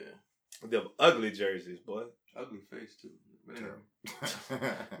 Yeah. Them ugly jerseys, boy. Ugly face, too. But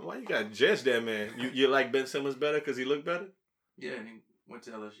anyway. Why you gotta judge that man? You like Ben Simmons better because he looked better? Yeah, and he went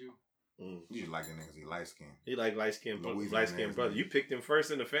to LSU. You just like that nigga 'cause he light skinned. He like light skinned Louisiana brother. ass You picked him first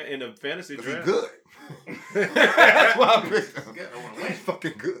in the fantasy Cause he draft. good. That's why I picked him. Good, I wanna He's win.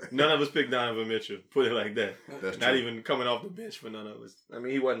 fucking good. None of us picked Donovan Mitchell. Put it like that. That's Not true. even coming off the bench for none of us. I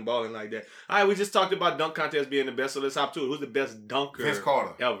mean, he wasn't balling like that. All right, we just talked about dunk contest being the best, so let's hop to it. Who's the best dunker Vince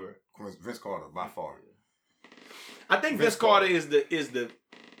Carter. ever? Vince Carter by far. I think Vince Carter is the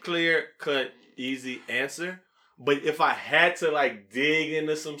clear cut easy answer. But if I had to like dig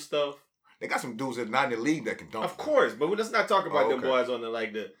into some stuff, They got some dudes that not in the league that can dunk. of course. But let's not talk about Oh, them okay. boys on the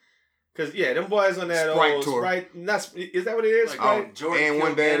like the. Cause yeah, them boys on that Sprite old tour. Sprite. Not is that what it is? Like, Sprite. Jordan and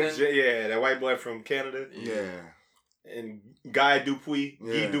one Kilgannon. day- Yeah, that white boy from Canada Yeah. and Guy Dupuis,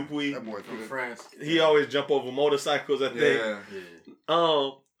 Yeah. Guy Dupuis. That boy From from France. He always jump over motorcycles. I think. Yeah. Yeah.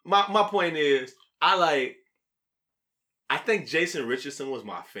 My point is, I think Jason Richardson was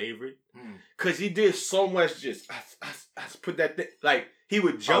my favorite because he did so much. Just I put that thing like he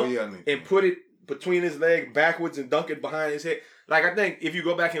would jump Oh, yeah, I mean, and put it between his leg backwards and dunk it behind his head. Like I think if you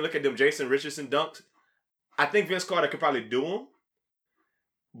go back and look at them Jason Richardson dunks, I think Vince Carter could probably do them.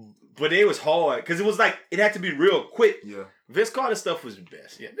 But it was hard because it was like it had to be real quick. Yeah. Vince Carter stuff was the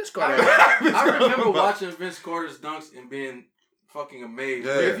best. Yeah, Vince Carter. I remember watching Vince Carter's dunks and being fucking amazed.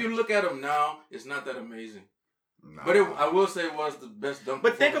 But Yeah. if you look at him now, it's not that amazing. Nah. But I will say it was the best dunk.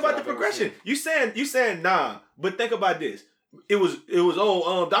 But think about the performance I've ever progression. You saying nah, but think about this. It was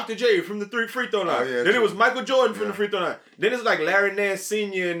Dr. J from the free throw line. Oh, yeah, then it true. was Michael Jordan from Yeah. the free throw line. Then it's like Larry Nance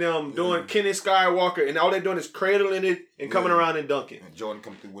Sr. and them doing Kenny Skywalker, and all they're doing is cradling it and coming Yeah. around and dunking. And Jordan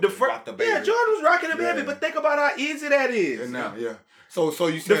come through with The the first, rock the baby. yeah, Jordan was rocking the baby, Yeah. but think about how easy that is. And now, yeah. So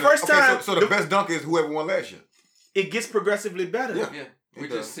you said first time- So the best dunker is whoever won last year. It gets progressively better. Yeah. seen. Yeah, we It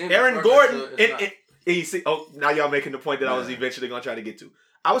just does. seen Aaron the Gordon progress, so it's and you see, now y'all making the point that I was Yeah. eventually gonna try to get to.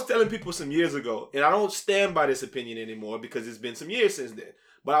 I was telling people some years ago, and I don't stand by this opinion anymore because it's been some years since then.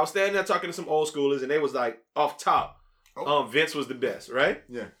 But I was standing there talking to some old schoolers, and they was like, off top, Oh. Vince was the best, right?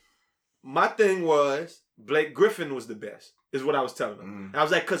 Yeah. My thing was Blake Griffin was the best, is what I was telling them. Mhm. And I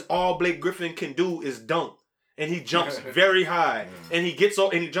was like, because all Blake Griffin can do is dunk. And he jumps very high. And he gets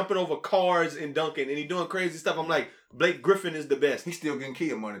and he jumping over cars and dunking, and he doing crazy stuff. I'm like, Blake Griffin is the best. He's still getting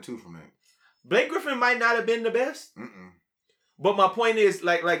Kia money too from that. Blake Griffin might not have been the best. But my point is,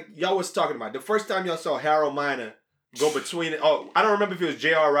 like y'all was talking about, the first time y'all saw Harold Miner go between it. Oh, I don't remember if it was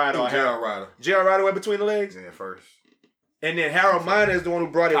J.R. Ryder or J.R. Harold. Ryder. J.R. Ryder went between the legs. Yeah, first. And then Harold Miner is the one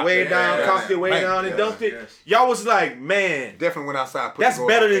who brought it Cocked way it, down, yeah, cocked it way yeah, down, and yeah, dunked it. yes. Y'all was like, man, Definitely went outside. that's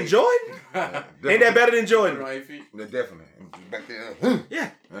better than Jordan? Ain't that better than Put it Jordan? on 8 feet. Yeah, definitely. And back there. Yeah.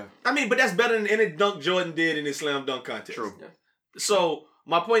 Yeah. I mean, but that's better than any dunk Jordan did in his slam dunk contest. True. Yeah. So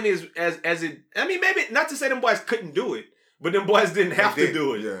my point is, as it, I mean, maybe not to say them boys couldn't do it, But them boys didn't have to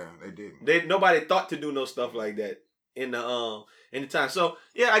do it. Yeah, they didn't. Nobody thought to do no stuff like that in the time. So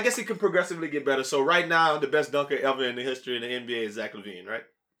yeah, I guess it could progressively get better. So right now, the best dunker ever in the history of the NBA is Zach LaVine, right?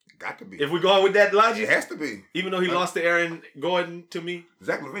 Got to be. If we're going with that logic, It has to be. even though he lost to Aaron Gordon to me.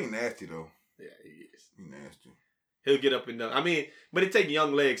 Zach LaVine nasty though. Yeah, he is. He nasty. He'll get up and down. I mean, but it take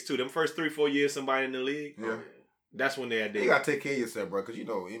young legs too. Them first 3-4 years, somebody in the league. Yeah. That's when they're You there. gotta take care of yourself, bro. Cause you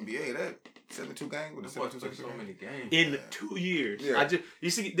know NBA that 72 game with the 72 so many games. In 2 years, Yeah. you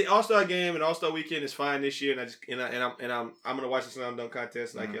see the All-Star game and All-Star weekend is fine this year, and I'm gonna watch the slam dunk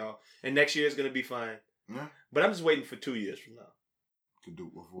contest like y'all, and next year is gonna be fine. Yeah. But I'm just waiting for 2 years from now To do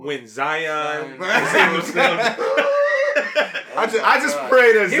what? when Zion. Zion. is in the slam- I just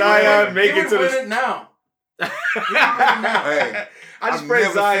pray that Zion make it to the. it now. Hey, I just I've pray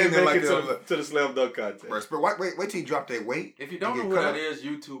never Zion seen him make like it that. to the slam dunk contest. Bro, wait till he drop that weight. If you don't know and who get that cut. is,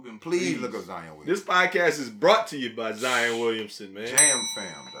 YouTube and Please look up Zion Williamson. This podcast is brought to you by Zion Williamson, man. Jam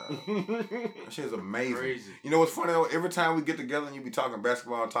fam, dog. That shit is amazing. Crazy. You know what's funny though? Every time we get together and you be talking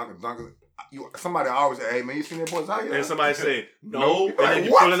basketball, talking dunkers, somebody always say, "Hey man, you seen that boy Zion?" And somebody say no, No. and then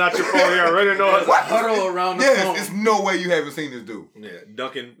you What? pulling out your phone. You already know There's it. a huddle around the phone. Yes, it's no way you haven't seen this dude. Yeah,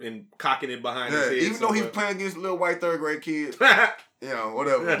 dunking and cocking it behind Yeah, his head. even though he's somewhere. playing against little white third grade kids, you know,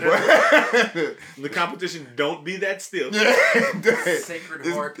 whatever. The competition don't be that still. Sacred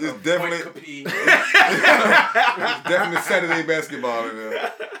Heart it's of definitely- Point Capee. It's definitely Saturday basketball in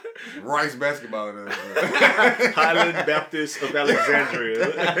there. Rice basketball in there. Highland Baptist of Alexandria.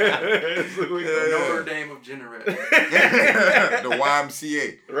 Notre Dame of Generate. The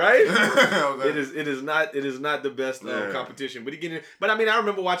YMCA. Right? I was like, It is not the best Yeah. competition. But I mean I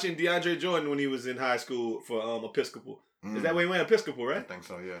remember watching DeAndre Jordan when he was in high school for Episcopal. Is that where he went? Episcopal, I right? think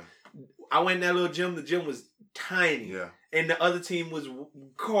so, yeah. I went in that little gym. The gym was tiny. Yeah. And the other team was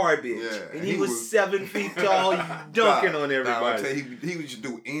garbage. Yeah, And he he was was- 7 feet tall, dunking on Nah, everybody. I tell you, he would just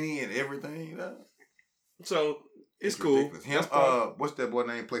do any and everything. You know? So it's cool. ridiculous. Him, That's part- what's that boy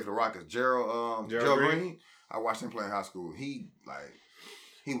name? Played for the Rockets, Gerald Green. I watched him play in high school. He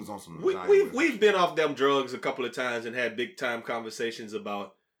was on some. Zion Williamson. We've been off them drugs a couple of times and had big time conversations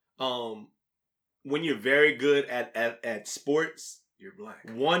about when you're very good at sports. You're black.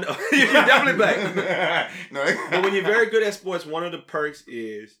 You're definitely black. No, But when you're very good at sports, one of the perks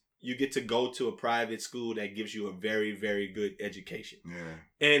is you get to go to a private school that gives you a very, very good education.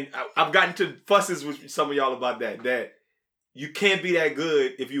 yeah. And I've gotten to fusses with some of y'all about that you can't be that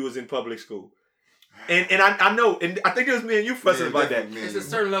good if you was in public school. And I know, and I think it was me and you fussing about that. definitely. It's a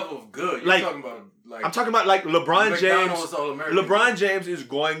certain level of good. You're Like- talking about like I'm talking about like LeBron James. McDonald's All-American. LeBron James is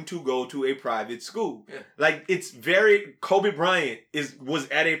going to go to a private school. Yeah. Like Kobe Bryant was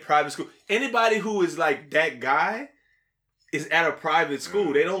at a private school. Anybody who is like that guy is at a private school.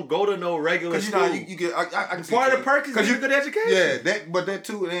 Yeah. They don't go to no regular Because you school. know you get I can see Part of it. the perk is 'Cause getting a good education. Yeah, that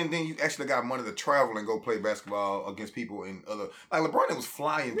too, and then you actually got money to travel and go play basketball against people in other like LeBron was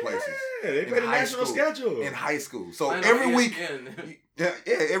flying places. Yeah, they in play the high national school. schedule. In high school. So Playing on every week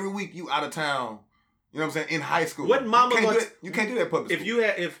ESPN. every week you out of town. You know what I'm saying? In high school. What mama you can't, do gonna- that, you can't do that public If school.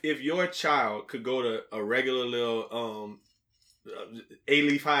 you if your child could go to a regular little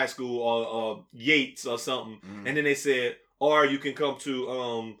A-Leaf High School or Yates or something, Mhm. and then they said, or you can come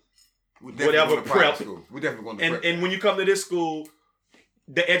to We definitely whatever going to private prep. school. We definitely going to prep. and when you come to this school,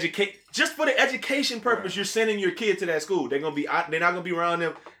 just for the education purpose, Right. you're sending your kid to that school. They're not gonna be around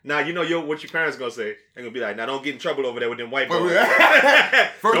them. Now you know what your parents gonna say. They're gonna be like, now don't get in trouble over there with them white But boys. we-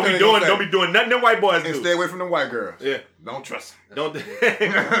 First don't thing be they doing gonna say. don't be doing nothing them white boys and do. stay away from the white girls. Yeah. Don't trust Don't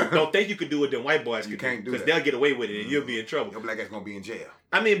don't think you could do what them white boys You can can't do because that. they'll get away with it and you'll be in trouble. them. Your black ass going to be in jail.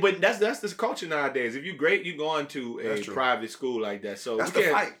 I mean, but that's the culture nowadays. If you're great, you're going to a That's true. private school like that. So That's you the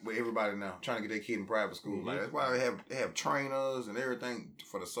can't- fight with everybody now, trying to get their kid in private school. Mhm. Like, that's why they have trainers and everything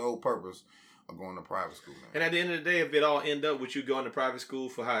for the sole purpose of going to private school now. And at the end of the day, if it all end up with you going to private school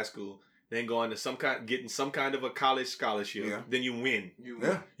for high school, then going to getting some kind of a college scholarship, Yeah. then you win.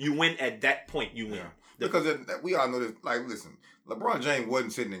 Yeah. You win at that point. You win. Yeah. Because we all know this. Like, listen, LeBron James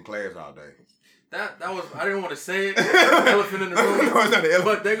wasn't sitting in class all day. That was I didn't want to say it. Elephant in the room. No, it's not the elephant.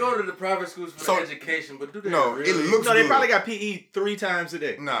 But they go to the private schools for So- the education. But do they No, really? it looks No, they good. probably got PE 3 times a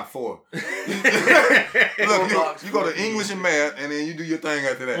day. Nah, 4. Four Look, blocks, you go to 4 English and math, and then you do your thing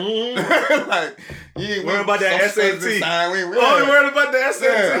after that. Mhm. Like, you ain't Worry about that some SAT. sign. We ain't Oh, you worried about the SAT?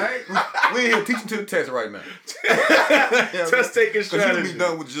 Yeah. We ain't here teaching to the test right now. Test taking Because you can strategy. be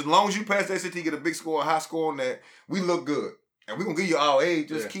done with just as long as you pass the SAT, get a big score, a high score on that, we look good. And we gonna give you all A,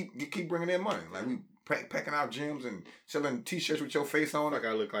 just Yeah. keep bringing in money. Like we packing out gyms and selling t-shirts with your face on Like it.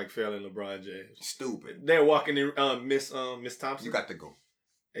 I look like failing LeBron James. Stupid. They're walking in Miss Thompson. You got to go.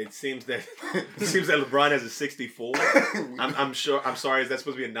 It seems that LeBron has a 64. I'm sure. I'm sorry. Is that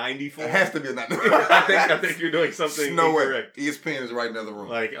supposed to be a 94? It has to be a 94. I think you're doing something no incorrect. way. ESPN is right in the other room.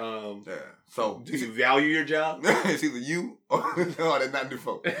 Like yeah. So do you value your job? It's either you or that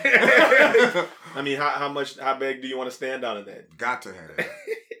 94. I mean, how big do you want to stand out of that? Got to have that,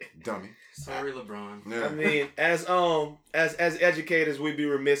 dummy. Sorry, LeBron. Yeah. I mean, as educators, we'd be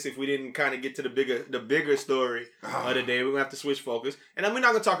remiss if we didn't kind of get to the bigger story of the day. We're gonna have to switch focus, and we're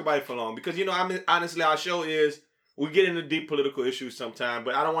not gonna talk about it for long because honestly, our show is we get into deep political issues sometimes,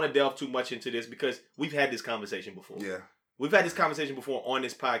 but I don't want to delve too much into this because we've had this conversation before. Yeah, we've had this conversation before on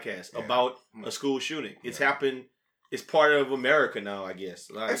this podcast about a school shooting. It's happened. It's part of America now, I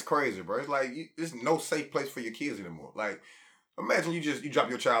guess. Like, it's crazy, bro. It's like there's no safe place for your kids anymore. Like, imagine you drop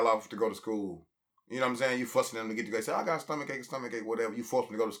your child off to go to school. You know what I'm saying? You fussing them to get to go. Say, I got a stomach ache, whatever. You force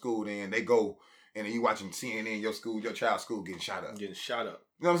them to go to school, then they go, and then you watching CNN, your child's school getting shot up. You know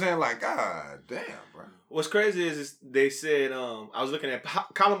what I'm saying? Like, God damn, bro. What's crazy is they said, I was looking at,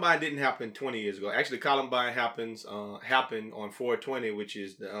 Columbine didn't happen 20 years ago. Actually, Columbine happened on 420, which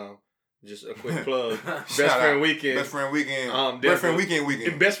is the, just a quick plug. Best Friend Weekend. Best Friend Weekend. Best Friend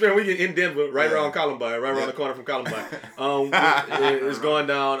Weekend. Best Friend Weekend in Denver, right around Columbine, around the corner from Columbine. It's going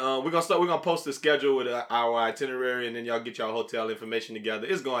down. We're gonna post the schedule with our itinerary, and then y'all get y'all hotel information together.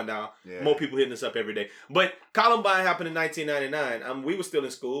 It's going down. Yeah. More people hitting us up every day. But Columbine happened in 1999. We were still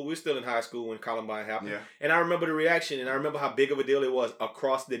in school. We were still in high school when Columbine happened. Yeah. And I remember the reaction, and I remember how big of a deal it was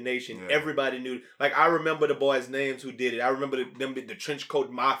across the nation. Yeah. Everybody knew. Like, I remember the boys' names who did it. I remember the trench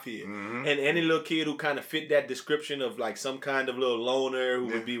coat mafia. Mm-hmm. And any little kid who kind of fit that description of like some kind of little loner who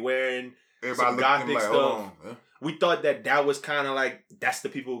would be wearing some gothic stuff. Yeah. We thought that was kind of like, that's the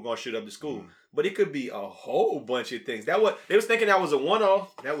people who are going to shoot up the school. Mm. But it could be a whole bunch of things. They was thinking that was a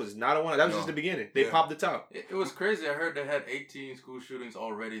one-off. That was not a one-off. That was just the beginning. They popped the top. It was crazy. I heard they had 18 school shootings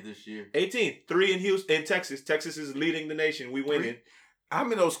already this year. 18. 3 in Houston, in Texas. Texas is leading the nation. We winning. How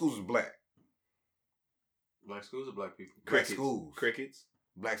many of those schools are black? Black schools or black people? Black schools. Crickets.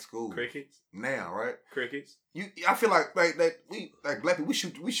 Black schools. Crickets. Now, right? Crickets. I feel like we black people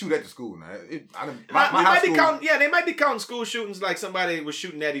we shoot at the school now. They might be counting school shootings like somebody was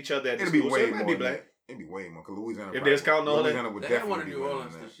shooting at each other at the school. Be way so it more might be black. It'd be way more because Louisiana. If there's counting all that, they had one in New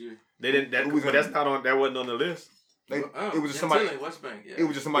Orleans this year. They didn't. But that's not on. That wasn't on the list. It was just somebody. West Bank. Yeah. It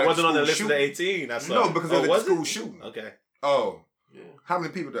was just somebody. It wasn't on the list of the 18. I saw. No, because it was a school shooting. Okay. Oh. Yeah. How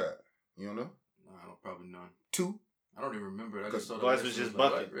many people died? You don't know? No, I don't. Probably none. 2. I don't even remember it. I just saw the boys was just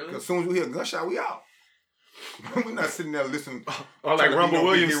bucking. Really? Because as soon as we hear a gunshot, we out. We're not sitting there listening. Or like Rumble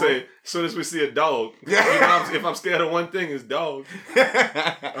Williams said, as soon as we see a dog. Yeah. If I'm scared of one thing, it's dogs. You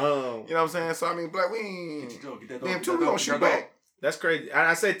know what I'm saying? So, I mean, black, we ain't. Damn, 2 we don't shoot back. That's crazy. And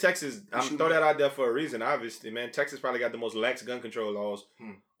I say Texas, I'm throw that out there for a reason, obviously, man. Texas probably got the most lax gun control laws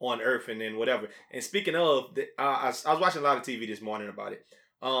on earth and then whatever. And speaking of, I was watching a lot of TV this morning about it.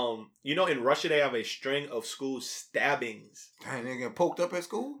 In Russia they have a string of school stabbings. Dang, they getting poked up at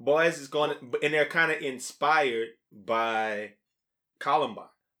school? Boys is going, and they're kind of inspired by Columbine.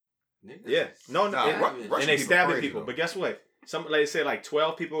 Yeah, and they stabbing people. But guess what? They said like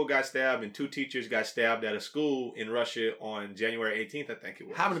 12 people got stabbed and 2 teachers got stabbed at a school in Russia on January 18th. I think it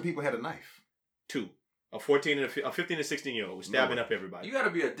was. How many people had a knife? 2. A 15 and 16-year-old was stabbing up everybody. You got to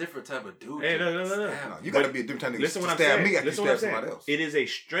be a different type of dude. Hey, no. You got to be a different type of dude. Listen what I'm saying. Listen what I'm saying. It is a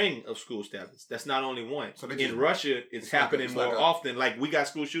string of school stabbings. That's not only one. So in Russia, it's happening more often. Like, we got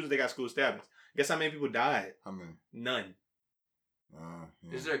school shootings, they got school stabbings. Guess how many people died? How many? None.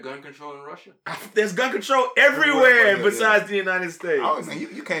 Yeah. Is there gun control in Russia? There's gun control everywhere besides the United States. I was saying,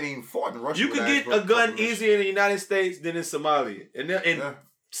 you can't even fight in Russia. You can get a gun easier in the United States than in Somalia. And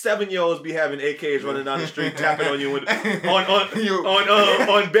 7-year-olds be having AKs running down the street, tapping on you on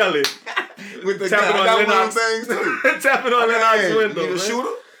belly. With the tapping on Lennox things too. Tapping on Lennox window. You a shooter?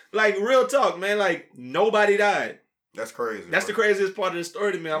 Like, real talk, man. Like, nobody died. That's crazy. That's the craziest part of the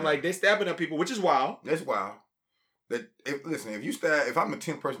story to me. I'm like, they stabbing at people, which is wild. That's wild. If I'm the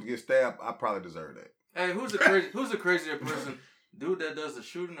 10th person to get stabbed, I probably deserve that. Hey, who's the crazier person? Dude that does the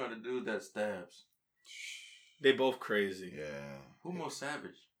shooting or the dude that stabs? They both crazy. Yeah. Who more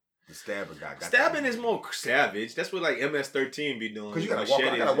savage? The stabber guy. Stabbing is more savage. That's what like MS-13 be doing. Because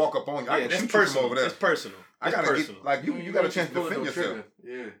I gotta walk up on you. I can shoot personal. You from over there. That's personal. I gotta get, like you got a chance to defend yourself.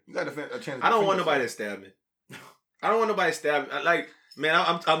 Yeah. You got a chance to defend I don't want nobody to stab me. I don't want nobody to stab me. Like, man,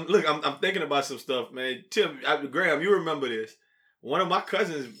 I'm thinking about some stuff, man. Tim, Graham, you remember this? One of my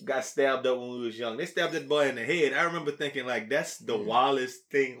cousins got stabbed up when we was young. They stabbed that boy in the head. I remember thinking like, that's the wildest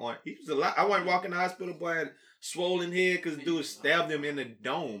thing on. He was a lot. I went walking to the hospital, boy had swollen head because dude stabbed him in the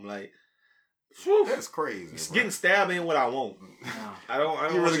dome. Like, Whew. That's crazy. Bro. Getting stabbed ain't what I want. I don't You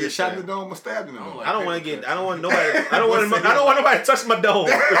want really to get shot in the dome or stabbed in the dome? I don't want to get. I don't want nobody. I don't want nobody to touch my dome.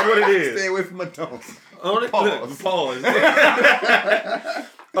 That's what it is. Stay away from my dome. Pause.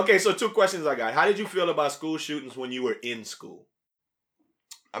 Okay, so 2 questions I got. How did you feel about school shootings when you were in school?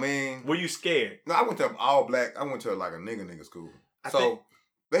 I mean, Were you scared? no, I went to all black. I went to like a nigga school. So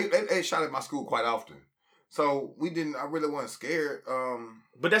they shot at my school quite often. So we didn't. I really wasn't scared.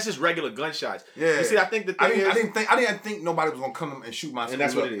 But that's just regular gunshots. Yeah. You see, I think the thing I didn't think nobody was gonna come and shoot my school. And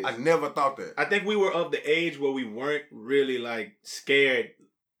that's what up. it is. I never thought that. I think we were of the age where we weren't really like scared.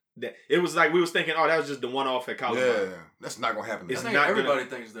 That it was like we was thinking, oh, that was just the one off at college. Yeah, that's not gonna happen. I It's think not everybody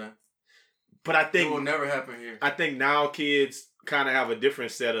thinks that. But I It think will never happen here. I think now kids kind of have a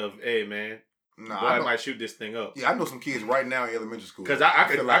different set of, hey man, boy, I might shoot this thing up. Yeah, I know some kids right now in elementary school. Because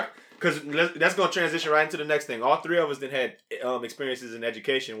that's gonna transition right into the next thing. All 3 of us that had experiences in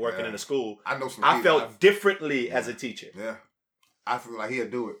education, working in a school. I know some. I kids, felt differently as a teacher. Yeah, I feel like he'll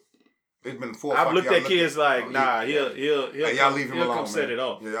do it. It's been 4 or 5 I've looked at kids like, nah, he'll Hey, y'all leave him alone, come man. set it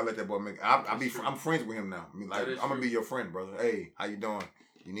off. Yeah, y'all let that boy make it. I'm friends with him now. I mean, like, I'm gonna be your friend, brother. Hey, how you doing?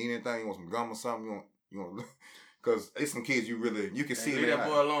 You need anything? You want some gum or something? You want? Because it's some kids you can see. Leave that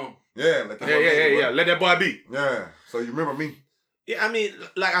boy alone. Yeah, let that boy Yeah. Let that boy be. Yeah. So you remember me? Yeah, I mean,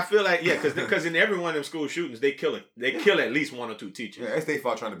 like I feel like because in every one of them school shootings, they kill it. They kill at least 1 or 2 teachers. Yeah, it's their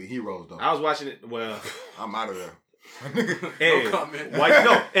fault trying to be heroes though. I was watching it. Well, I'm out of there. hey, No comment.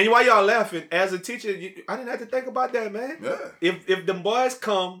 and why y'all laughing? As a teacher, I didn't have to think about that, man. Yeah. If them boys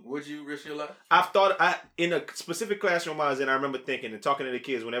come, Would you risk your life? I've thought in a specific classroom I was in. I remember thinking and talking to the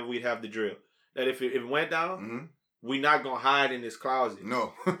kids whenever we'd have the drill that if it went down, we not gonna hide in this closet.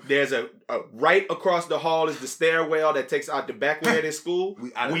 No. There's a right across the hall is the stairwell that takes out the back way of this school.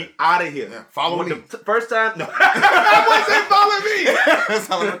 We out of here. Yeah. Follow me. First time, no. I wasn't follow me. That's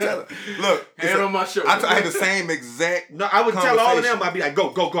how I'm telling. Look, Hand on my shoulder. I had the same exact. No, I would tell all of them. conversation. I'd be like,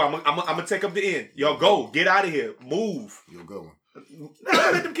 go. I'm gonna take up the end. Y'all go, get out of here, move. You're a good one. I'm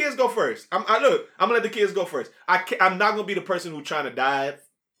gonna let them kids go first. I'm gonna let the kids go first. I'm not gonna be the person who's trying to die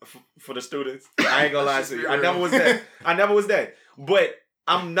for the students. I ain't gonna lie to you. I never was that. But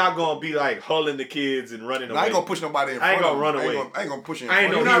I'm not gonna be like hulling the kids and running away. I ain't gonna push nobody in front I ain't gonna of run them. away. I ain't gonna push you in I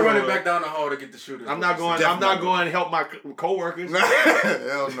ain't front no of You're not hero. running back down the hall to get the shooters. I'm not going to help my coworkers.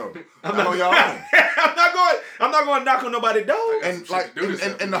 Hell no. I'm not on y'all own. I'm not going to knock on nobody's door. And like,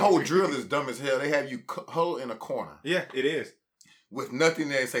 and the whole drill is dumb as hell. They have you huddle in a corner Yeah, it is. with nothing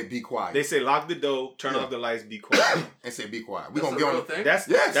there and say be quiet. They say lock the door, turn off the lights, be quiet. and say be quiet. That's We're gonna a get real on. thing?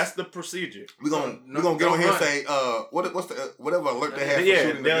 That's the procedure. We're gonna No, get on here and don't say what's the whatever alert they have for Yeah,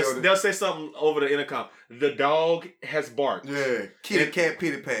 shooting the building. they'll say something over the intercom. The dog has barked. Yeah, kitty cat,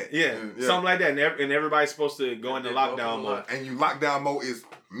 pitty pat. Yeah, something like that. And everybody's supposed to go into lockdown mode. And you lockdown mode is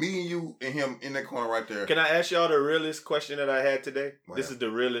me and you and him in that corner right there. Can I ask y'all the realest question that I had today? What This is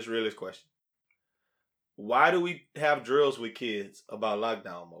the realest question. Why do we have drills with kids about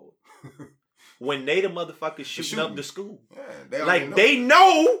lockdown mode? When they the motherfuckers shooting up the school. Yeah, they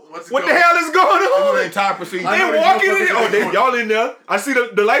know What's what the going hell is going They know on. the entire procedure. They walking in. Oh, y'all in there. I see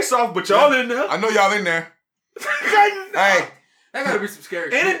the lights off, but y'all in there. I know y'all in there. Hey, That gotta be some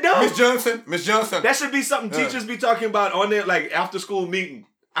scary Ain't shit. it dumb? Miss Johnson. That should be something teachers be talking about on their like after school meeting.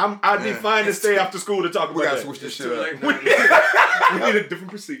 I'd be fine to stay after school to talk We about gotta that. switch this It's shit too up. late now. We need a different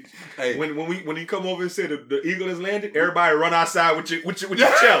procedure. Hey. When you come over and say the eagle has landed, everybody run outside with your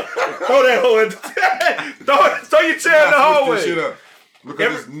chair. Throw that hoe in. Throw your chair in the hallway. Switch this shit up. Because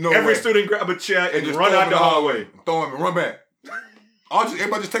there's no Every way. student grab a chair and just run throw out him the in hallway. Throw him and run back.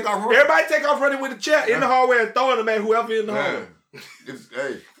 Everybody just take off running. Everybody take off running with a chair in the hallway and throwing them at whoever in the hallway.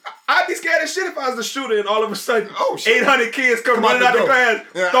 Hey. I'd be scared as shit if I was the shooter and all of a sudden Oh, shit. 800 kids come running out out the the door. class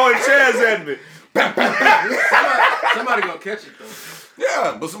Yeah. throwing chairs at me. Somebody gonna catch it though.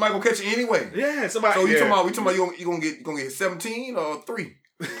 Yeah, but somebody gonna catch you anyway. Yeah, somebody. So you yeah. talking about you gonna get 17 or 3?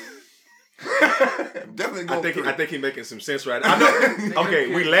 Definitely I go think 3. I think he's making some sense right now. I know.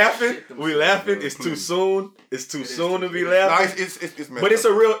 Okay, we laughing. It's too soon. It's too soon to be Nah, laughing. it's messed But it's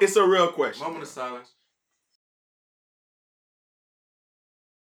up. a real question. Moment of silence.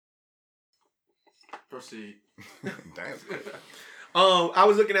 Proceed. Damn. I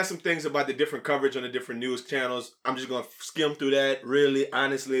was looking at some things about the different coverage on the different news channels. I'm just gonna skim through that. Really,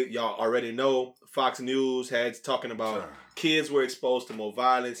 honestly, y'all already know. Fox News had talking about kids were exposed to more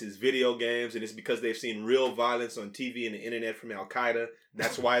violence in video games, and it's because they've seen real violence on TV and the internet from Al Qaeda.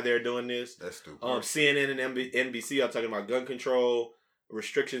 That's why they're doing this. That's stupid. CNN and NBC are talking about gun control,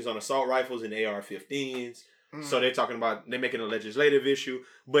 restrictions on assault rifles and AR-15s. So they're making a legislative issue,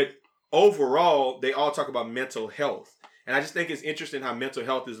 but overall, they all talk about mental health. And I just think it's interesting how mental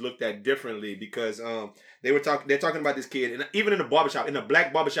health is looked at differently because they're talking about this kid, and even in the barbershop, in a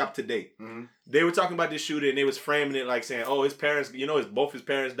black barbershop today, they were talking about this shooter, and they was framing it like saying, "Oh, his parents, both his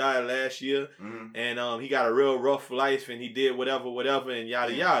parents died last year, and he got a real rough life, and he did whatever, and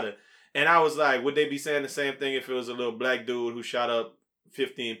yada yada." And I was like, would they be saying the same thing if it was a little black dude who shot up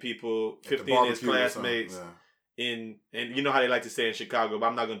 15 people, 15 of his classmates? And you know how they like to say in Chicago, but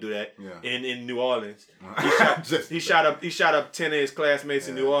I'm not gonna do that. In New Orleans, he shot up 10 of his classmates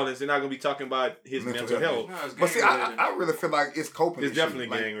in New Orleans. They're not gonna be talking about his mental health. No, but see, I really feel like it's coping. It's definitely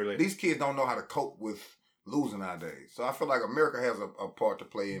gang related. These kids don't know how to cope with losing nowadays. So I feel like America has a part to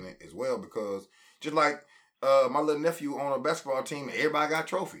play in it as well because just like my little nephew on a basketball team, everybody got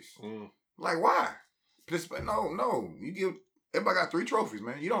trophies. Like why? No, you give everybody got 3 trophies,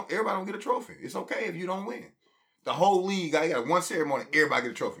 man. Everybody don't get a trophy. It's okay if you don't win. The whole league, you got one ceremony, everybody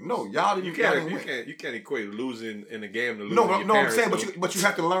get a trophy. No, y'all didn't. You can't equate losing in the game to losing. No, parents, I'm saying, but you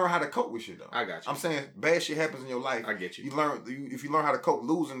have to learn how to cope with shit though. I got you. I'm saying bad shit happens in your life. I get you. If you learn how to cope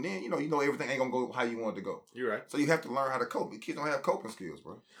losing, then you know everything ain't gonna go how you want it to go. You're right. So you have to learn how to cope. Kids don't have coping skills,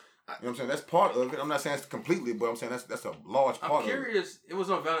 bro. You know what I'm saying? That's part of it. I'm not saying it's completely, but I'm saying that's a large part of it. I'm curious. It was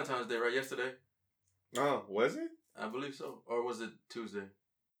on Valentine's Day, right? Yesterday. Oh, was it? I believe so. Or was it Tuesday?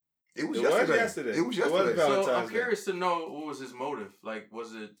 It was yesterday. It was yesterday. So I'm curious to know what was his motive. Like,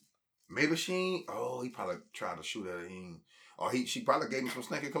 was it? Maybe he probably tried to shoot at her. She probably gave me some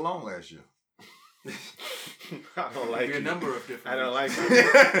stinky cologne last year. I don't like it. A number of different. I don't like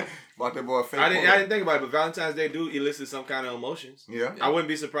it. About that boy. I didn't think about it, but Valentine's Day do elicit some kind of emotions. Yeah. I wouldn't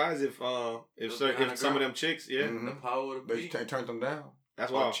be surprised if some of them chicks, the power of the beat, they turned them down. That's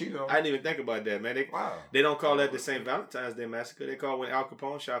why I didn't even think about that, man. They don't call that the St. Valentine's Day massacre. They call when Al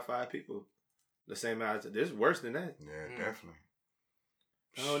Capone shot 5 people the same massacre. This is worse than that. Yeah, definitely.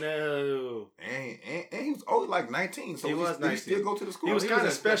 Oh no! And he was only like 19, so he was 19. Did he still go to the school? He was kind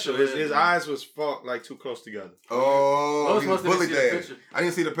of special. His eyes was like too close together. Oh, he was bully daddy. I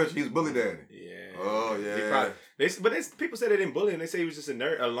didn't see the picture. He was bully daddy. Yeah. Oh yeah. People say they didn't bully him. They say he was just a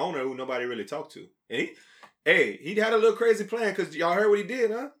nerd, a loner who nobody really talked to. And he had a little crazy plan because y'all heard what he did,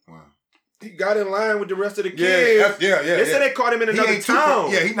 huh? Wow. He got in line with the rest of the kids. Yeah. They said they caught him in another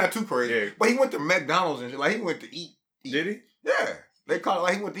town. He's not too crazy. Yeah. But he went to McDonald's and shit. Like he went to eat. Did he? Yeah. They caught it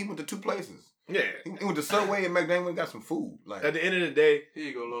like he went to 2 places. Yeah. He went to Subway and McDonald's and got some food. Like at the end of the day, here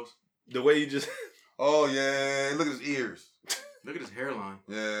you go, Los. The way you just oh yeah, look at his ears. Look at his hairline.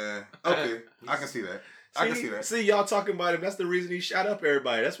 Yeah. Okay. I can see that. I can see that. See, y'all talking about him. That's the reason he shot up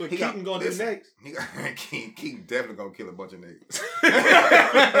everybody. That's what Keaton gonna do next. Keaton definitely gonna kill a bunch of niggas.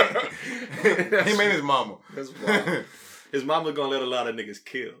 He made his mama. That's wild. His mama gonna let a lot of niggas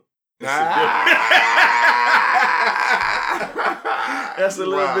kill. That's a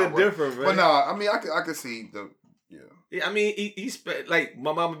little bit different, man. But no, I mean, I could see the. Yeah, I mean, he's like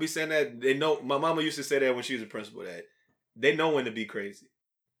my mama be saying that. They know my mama used to say that when she was a principal that they know when to be crazy.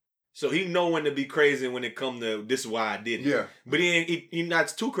 So he know when to be crazy when it come to this is why I did it. Yeah. But he not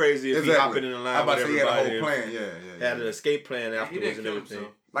too crazy if he hopping in the line. I'm about to say he had a whole plan. Yeah. Had an escape plan afterwards and everything.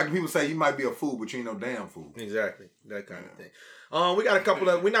 Like people say, you might be a fool, but you ain't no damn fool. Exactly. That kind of thing. We got a couple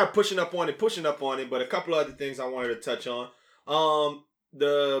of. We're not pushing up on it, but a couple of other things I wanted to touch on.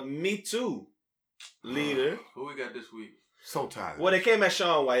 The Me Too leader. Who we got this week? So tired. Well, they came at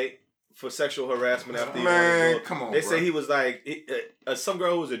Shaun White for sexual harassment after he won. Come on, they say he was like some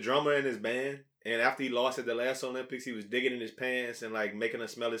girl who was a drummer in his band, and after he lost at the last Olympics, he was digging in his pants and like making her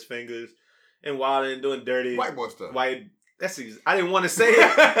smell his fingers and wilding and doing dirty white boy stuff. I didn't want to say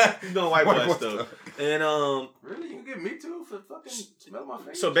it. He's doing white boy stuff. And really, you can get Me Too for fucking smell my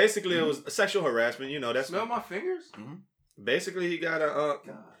fingers. So basically, it was sexual harassment. That's smell my fingers. Mm-hmm. Basically, he got a.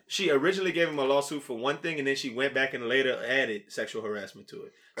 She originally gave him a lawsuit for one thing, and then she went back and later added sexual harassment to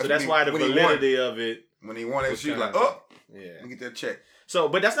it. So that's why the validity of it. When he won it, she was like, "Oh, yeah, let me get that check." So,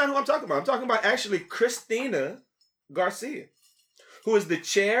 but that's not who I'm talking about. I'm talking about actually Christina Garcia, who is the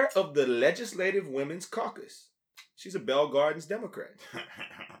chair of the Legislative Women's Caucus. She's a Bell Gardens Democrat.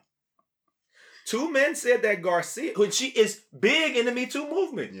 2 men said that Garcia, who she is big in the Me Too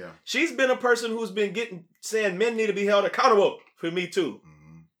movement. Yeah. She's been a person who's been saying men need to be held accountable for Me Too.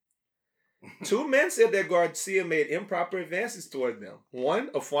 Mm-hmm. 2 men said that Garcia made improper advances toward them.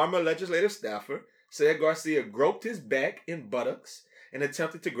 One, a former legislative staffer, said Garcia groped his back and buttocks and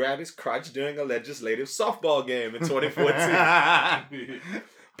attempted to grab his crotch during a legislative softball game in 2014.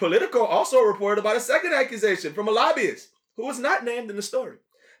 Politico also reported about a second accusation from a lobbyist who was not named in the story.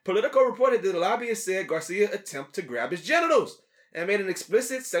 Politico reported that the lobbyist said Garcia attempted to grab his genitals and made an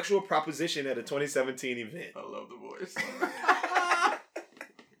explicit sexual proposition at a 2017 event. I love the voice.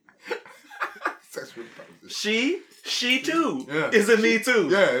 sexual proposition. She too Yeah. is a me too.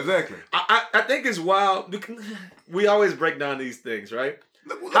 Yeah, exactly. I think it's wild. We always break down these things, right?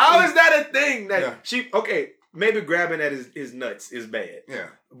 How is that a thing that maybe grabbing at his nuts is bad. Yeah.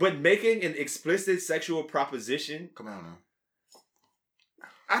 But making an explicit sexual proposition. Come on now.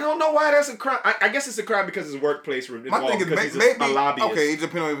 I don't know why that's a crime. I guess it's a crime because it's workplace involved. My thing is because maybe he's a lobbyist. Okay, it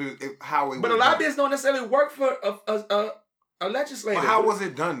depends on how it. But a lobbyist don't necessarily work for a legislator. But how was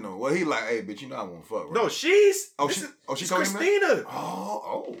it done though? Well, he like, hey, bitch, you know I won't fuck. Right? No, she's. She it's told him Christina. that?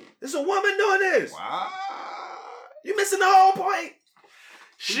 Oh. It's a woman doing this. Wow. You missing the whole point.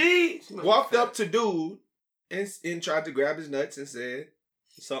 She walked up to dude and tried to grab his nuts and said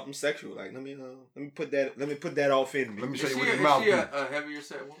something sexual. Like, let me put that off in me. Let me show you what Is your mouth she do. a heavier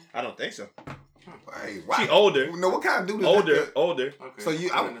set woman? I don't think so. Hey, wow. She older. No, what kind of dude is that? Older. Okay. So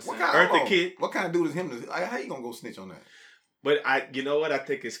what kind Eartha Kitt. What kind of dude is him? How you gonna go snitch on that? But you know what? I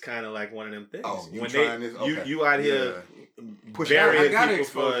think it's kind of like one of them things. Oh, you when trying this? Okay. you out here Pushing burying I gotta people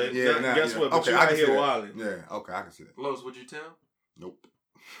expose for. it. Guess what? But Okay, you I out can see here that. wilding. Yeah, okay, I can see that. Los, would you tell? Nope.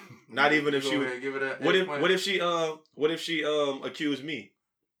 Not even if Go she. ahead, give it a What if she accused me?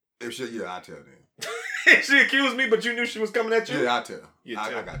 If she, yeah, I tell them. She accused me, but you knew she was coming at you. Yeah, I tell. I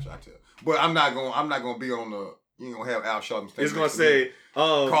tell. got you. I tell. But I'm not gonna be on the. You ain't gonna have Al Sharpton. It's gonna say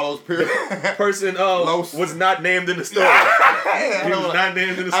Carlos Pierce. person Los. was not named in the story. Yeah, He was not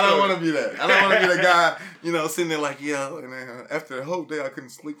named in the story. I don't want to be that. I don't want to be the guy, sitting there like, yeah, and then after the whole day I couldn't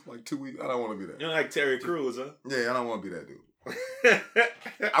sleep for like 2 weeks. I don't want to be that. You're like Terry Crews, huh? Yeah, I don't want to be that dude.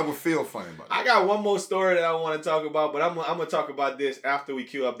 I would feel funny about it. I got one more story that I want to talk about, but I'm gonna talk about this after we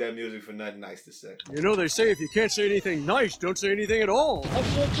cue up that music for Nothing Nice to Say. You know, they say if you can't say anything nice, don't say anything at all.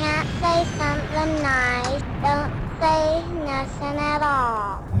 If you can't say something nice, don't say nothing at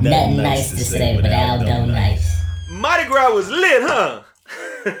all. Nothing nice to say, but Aldo nice. Mardi Gras was lit, huh?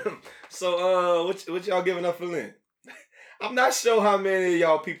 So, what y'all giving up for Lent? I'm not sure how many of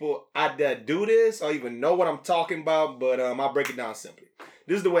y'all people that do this or even know what I'm talking about, but I'll break it down simply.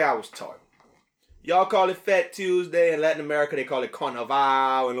 This is the way I was taught. Y'all call it Fat Tuesday. In Latin America, they call it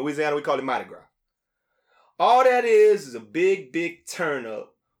Carnaval. In Louisiana, we call it Mardi Gras. All that is a big, big turn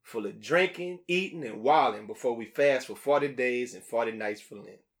up full of drinking, eating, and wilding before we fast for 40 days and 40 nights for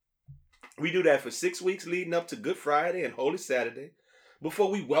Lent. We do that for 6 weeks leading up to Good Friday and Holy Saturday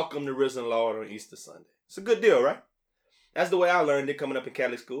before we welcome the risen Lord on Easter Sunday. It's a good deal, right? That's the way I learned it coming up in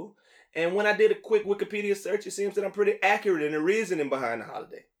Catholic school. And when I did a quick Wikipedia search, it seems that I'm pretty accurate in the reasoning behind the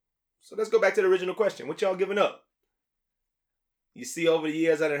holiday. So let's go back to the original question. What y'all giving up? You see, over the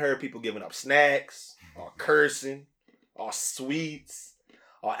years, I done heard people giving up snacks, or cursing, or sweets,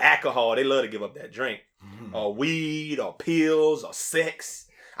 or alcohol. They love to give up that drink. Or weed, or pills, or sex.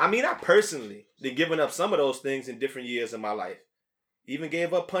 I mean, I personally been giving up some of those things in different years of my life. Even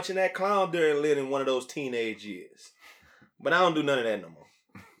gave up punching that clown during Lent in one of those teenage years. But I don't do none of that no more.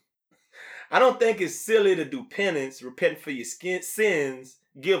 I don't think it's silly to do penance, repent for your sins,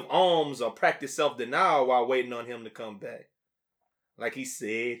 give alms, or practice self-denial while waiting on him to come back. Like he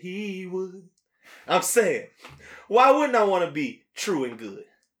said he would. I'm saying, why wouldn't I want to be true and good?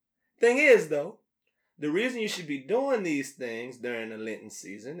 Thing is, though, the reason you should be doing these things during the Lenten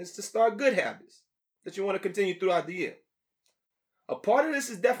season is to start good habits that you want to continue throughout the year. A part of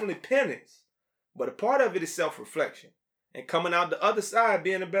this is definitely penance, but a part of it is self-reflection and coming out the other side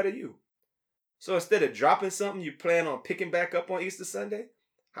being a better you. So instead of dropping something you plan on picking back up on Easter Sunday,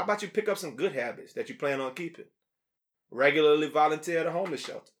 how about you pick up some good habits that you plan on keeping? Regularly volunteer at a homeless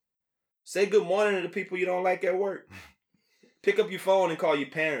shelter. Say good morning to the people you don't like at work. Pick up your phone and call your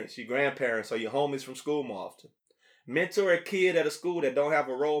parents, your grandparents, or your homies from school more often. Mentor a kid at a school that don't have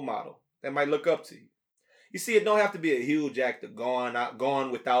a role model that might look up to you. You see, it don't have to be a huge act of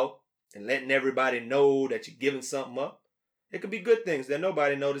going without and letting everybody know that you're giving something up. It could be good things that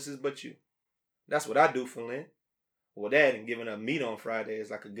nobody notices but you. That's what I do for Lent. Well, that and giving up meat on Friday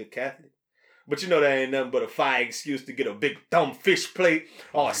is like a good Catholic. But you know that ain't nothing but a fine excuse to get a big dumb fish plate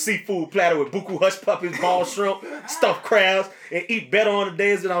or a seafood platter with buku hush puppies, ball shrimp, stuffed crabs, and eat better on the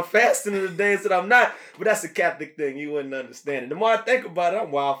days that I'm fasting than the days that I'm not. But that's a Catholic thing. You wouldn't understand it. The more I think about it,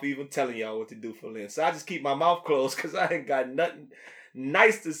 I'm wild for even telling y'all what to do for Lent. So I just keep my mouth closed because I ain't got nothing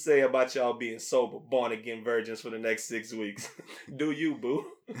nice to say about y'all being sober, born again virgins for the next 6 weeks. Do you, boo?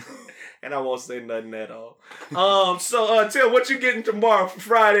 And I won't say nothing at all. So Till, what you getting tomorrow for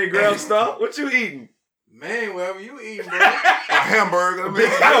Friday, Graham Star? What you eating? Man, whatever you eating, bro. A hamburger. No, we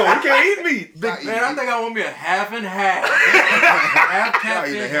can't eat meat. Man, I think I want me a half and half. Half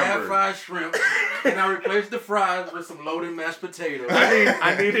catfish, half fried shrimp. And I replace the fries with some loaded mashed potatoes.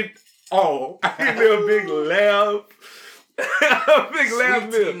 I need it all. I need me a big lamb Big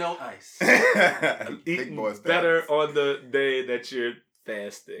lamb Sweet tea, meal. no ice. Big Eating boy style. better on the day that you're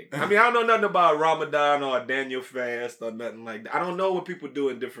fasting. I mean, I don't know nothing about Ramadan or Daniel fast or nothing like that. I don't know what people do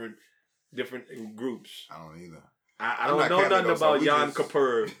in different groups. I don't either. I I'm don't not know Catholic, nothing though, so about we Yom just-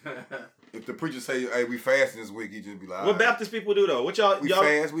 Kippur. If the preacher say, "Hey, we fasting this week," you just be like, What "All right." Baptist people do though? What y'all We y'all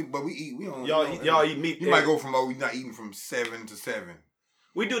fast, but we eat. We don't. y'all eat meat? You might go from we not eating from 7 to 7.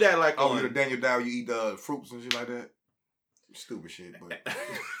 We do that like Oh, you're the on. Daniel Dow. You eat fruits and shit like that. Stupid shit, but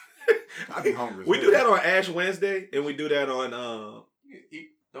I be hungry. as We hell. do that on Ash Wednesday, and we do that on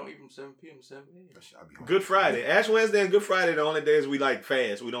Don't eat from 7 p.m. to 7 a.m. That shit, I be hungry. Good Friday. Ash Wednesday and Good Friday the only days we like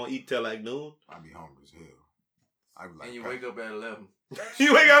fast. We don't eat till like noon. I be hungry as hell. I be like, And you wake up at 11.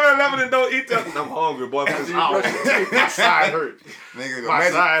 You wake up at 11 and don't eat till. I'm hungry, boy. After This you hour. brush your teeth. My side hurt. Nigga, My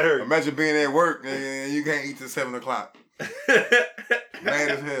side hurt. imagine being at work and you can't eat till 7 o'clock. Mad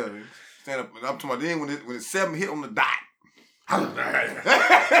as hell. Man. Stand up. I'm talking about then when it's 7 hit on the dot.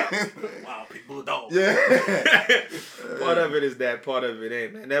 Wow, people are dogs. Yeah. Part of it is that, part of it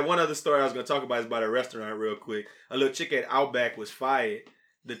ain't, man. That one other story I was gonna talk about is about a restaurant real quick. A little chick at Outback was fired.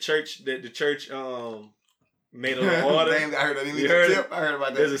 The church made a order. Damn, I heard that. You heard tip. I heard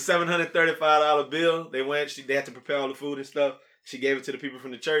about that. There's a $735 bill. They had to prepare all the food and stuff. She gave it to the people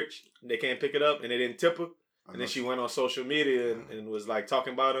from the church. They can't pick it up and they didn't tip her. And then she went on social media and was like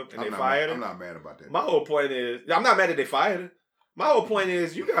talking about him and they fired her. I'm not mad about that. My whole point is, I'm not mad that they fired her. My whole point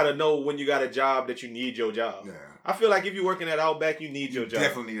is, you gotta know when you got a job that you need your job. Yeah. I feel like if you're working at Outback, you need your job.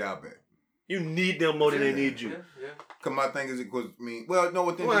 Definitely need Outback. You need them more than they need you. Yeah. Cause my thing is, it was well, no,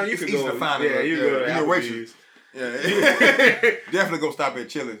 what thing? Well, you it's could easy go. to find. Yeah, you go to your Applebee's. Yeah, definitely go stop at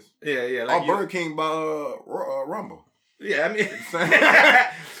Chili's. Yeah. Or Like Burger King by Rumble. Yeah, I mean,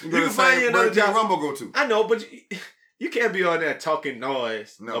 You can find you Burger another King job. Rumble go to. I know, but you can't be on there talking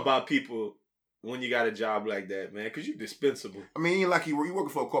noise No. about people when you got a job like that, man, because you're dispensable. I mean, you like you working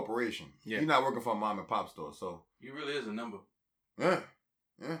for a corporation. Yeah. You're not working for a mom and pop store. So You really is a number. yeah.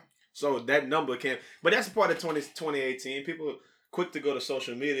 So that number can't. But that's part of 2018. People quick to go to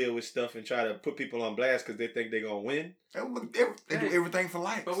social media with stuff and try to put people on blast because they think they're gonna win. They do everything for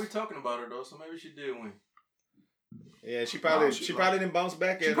likes. But we're talking about her, though, so maybe she did win. Yeah, she probably No, she probably didn't bounce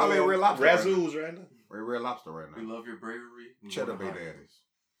back. she at probably a Red Lobster right Razoo's right now. We're Red Lobster right We now. love your bravery. We Cheddar wanna Bay hire you. Daddies.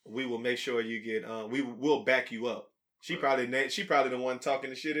 We will make sure you get. We will back you up. She probably the one talking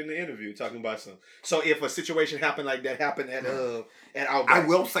the shit in the interview, talking about some. So if a situation happened like that happened at Outback, I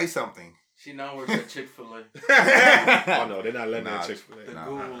will say something. She now works at Chick-fil-A. Oh no, they're not letting her Nah, Chick-fil-A. The Nah,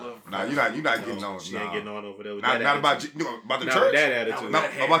 Google of... Nah, you're not getting on. She ain't getting on over there with Not that about attitude. about the Not church. with that attitude.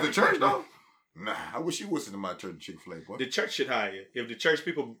 No, about the church though. Nah, I wish you listened to my church Chick-fil-A, boy. The church should hire you. If the church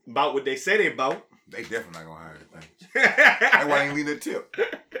people bout what they say they bout. They definitely not gonna hire that thing. That's why I ain't leaving a tip.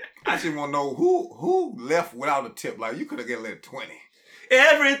 I just want to know who left without a tip. Like you could have get let 20.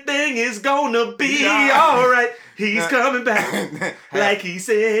 Everything is gonna be Yeah. all right. He's coming back like he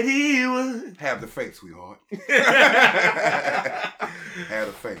said he would. Have the faith, sweetheart. Have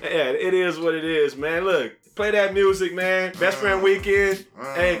the faith. Yeah, it is what it is, man. Look, play that music, man. Best Friend Weekend.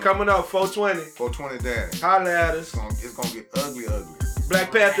 Hey, coming up, 420. 420 daddy. Holla at us. It's gonna get ugly. Black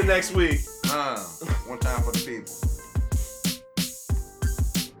Panther next week. One time for the people.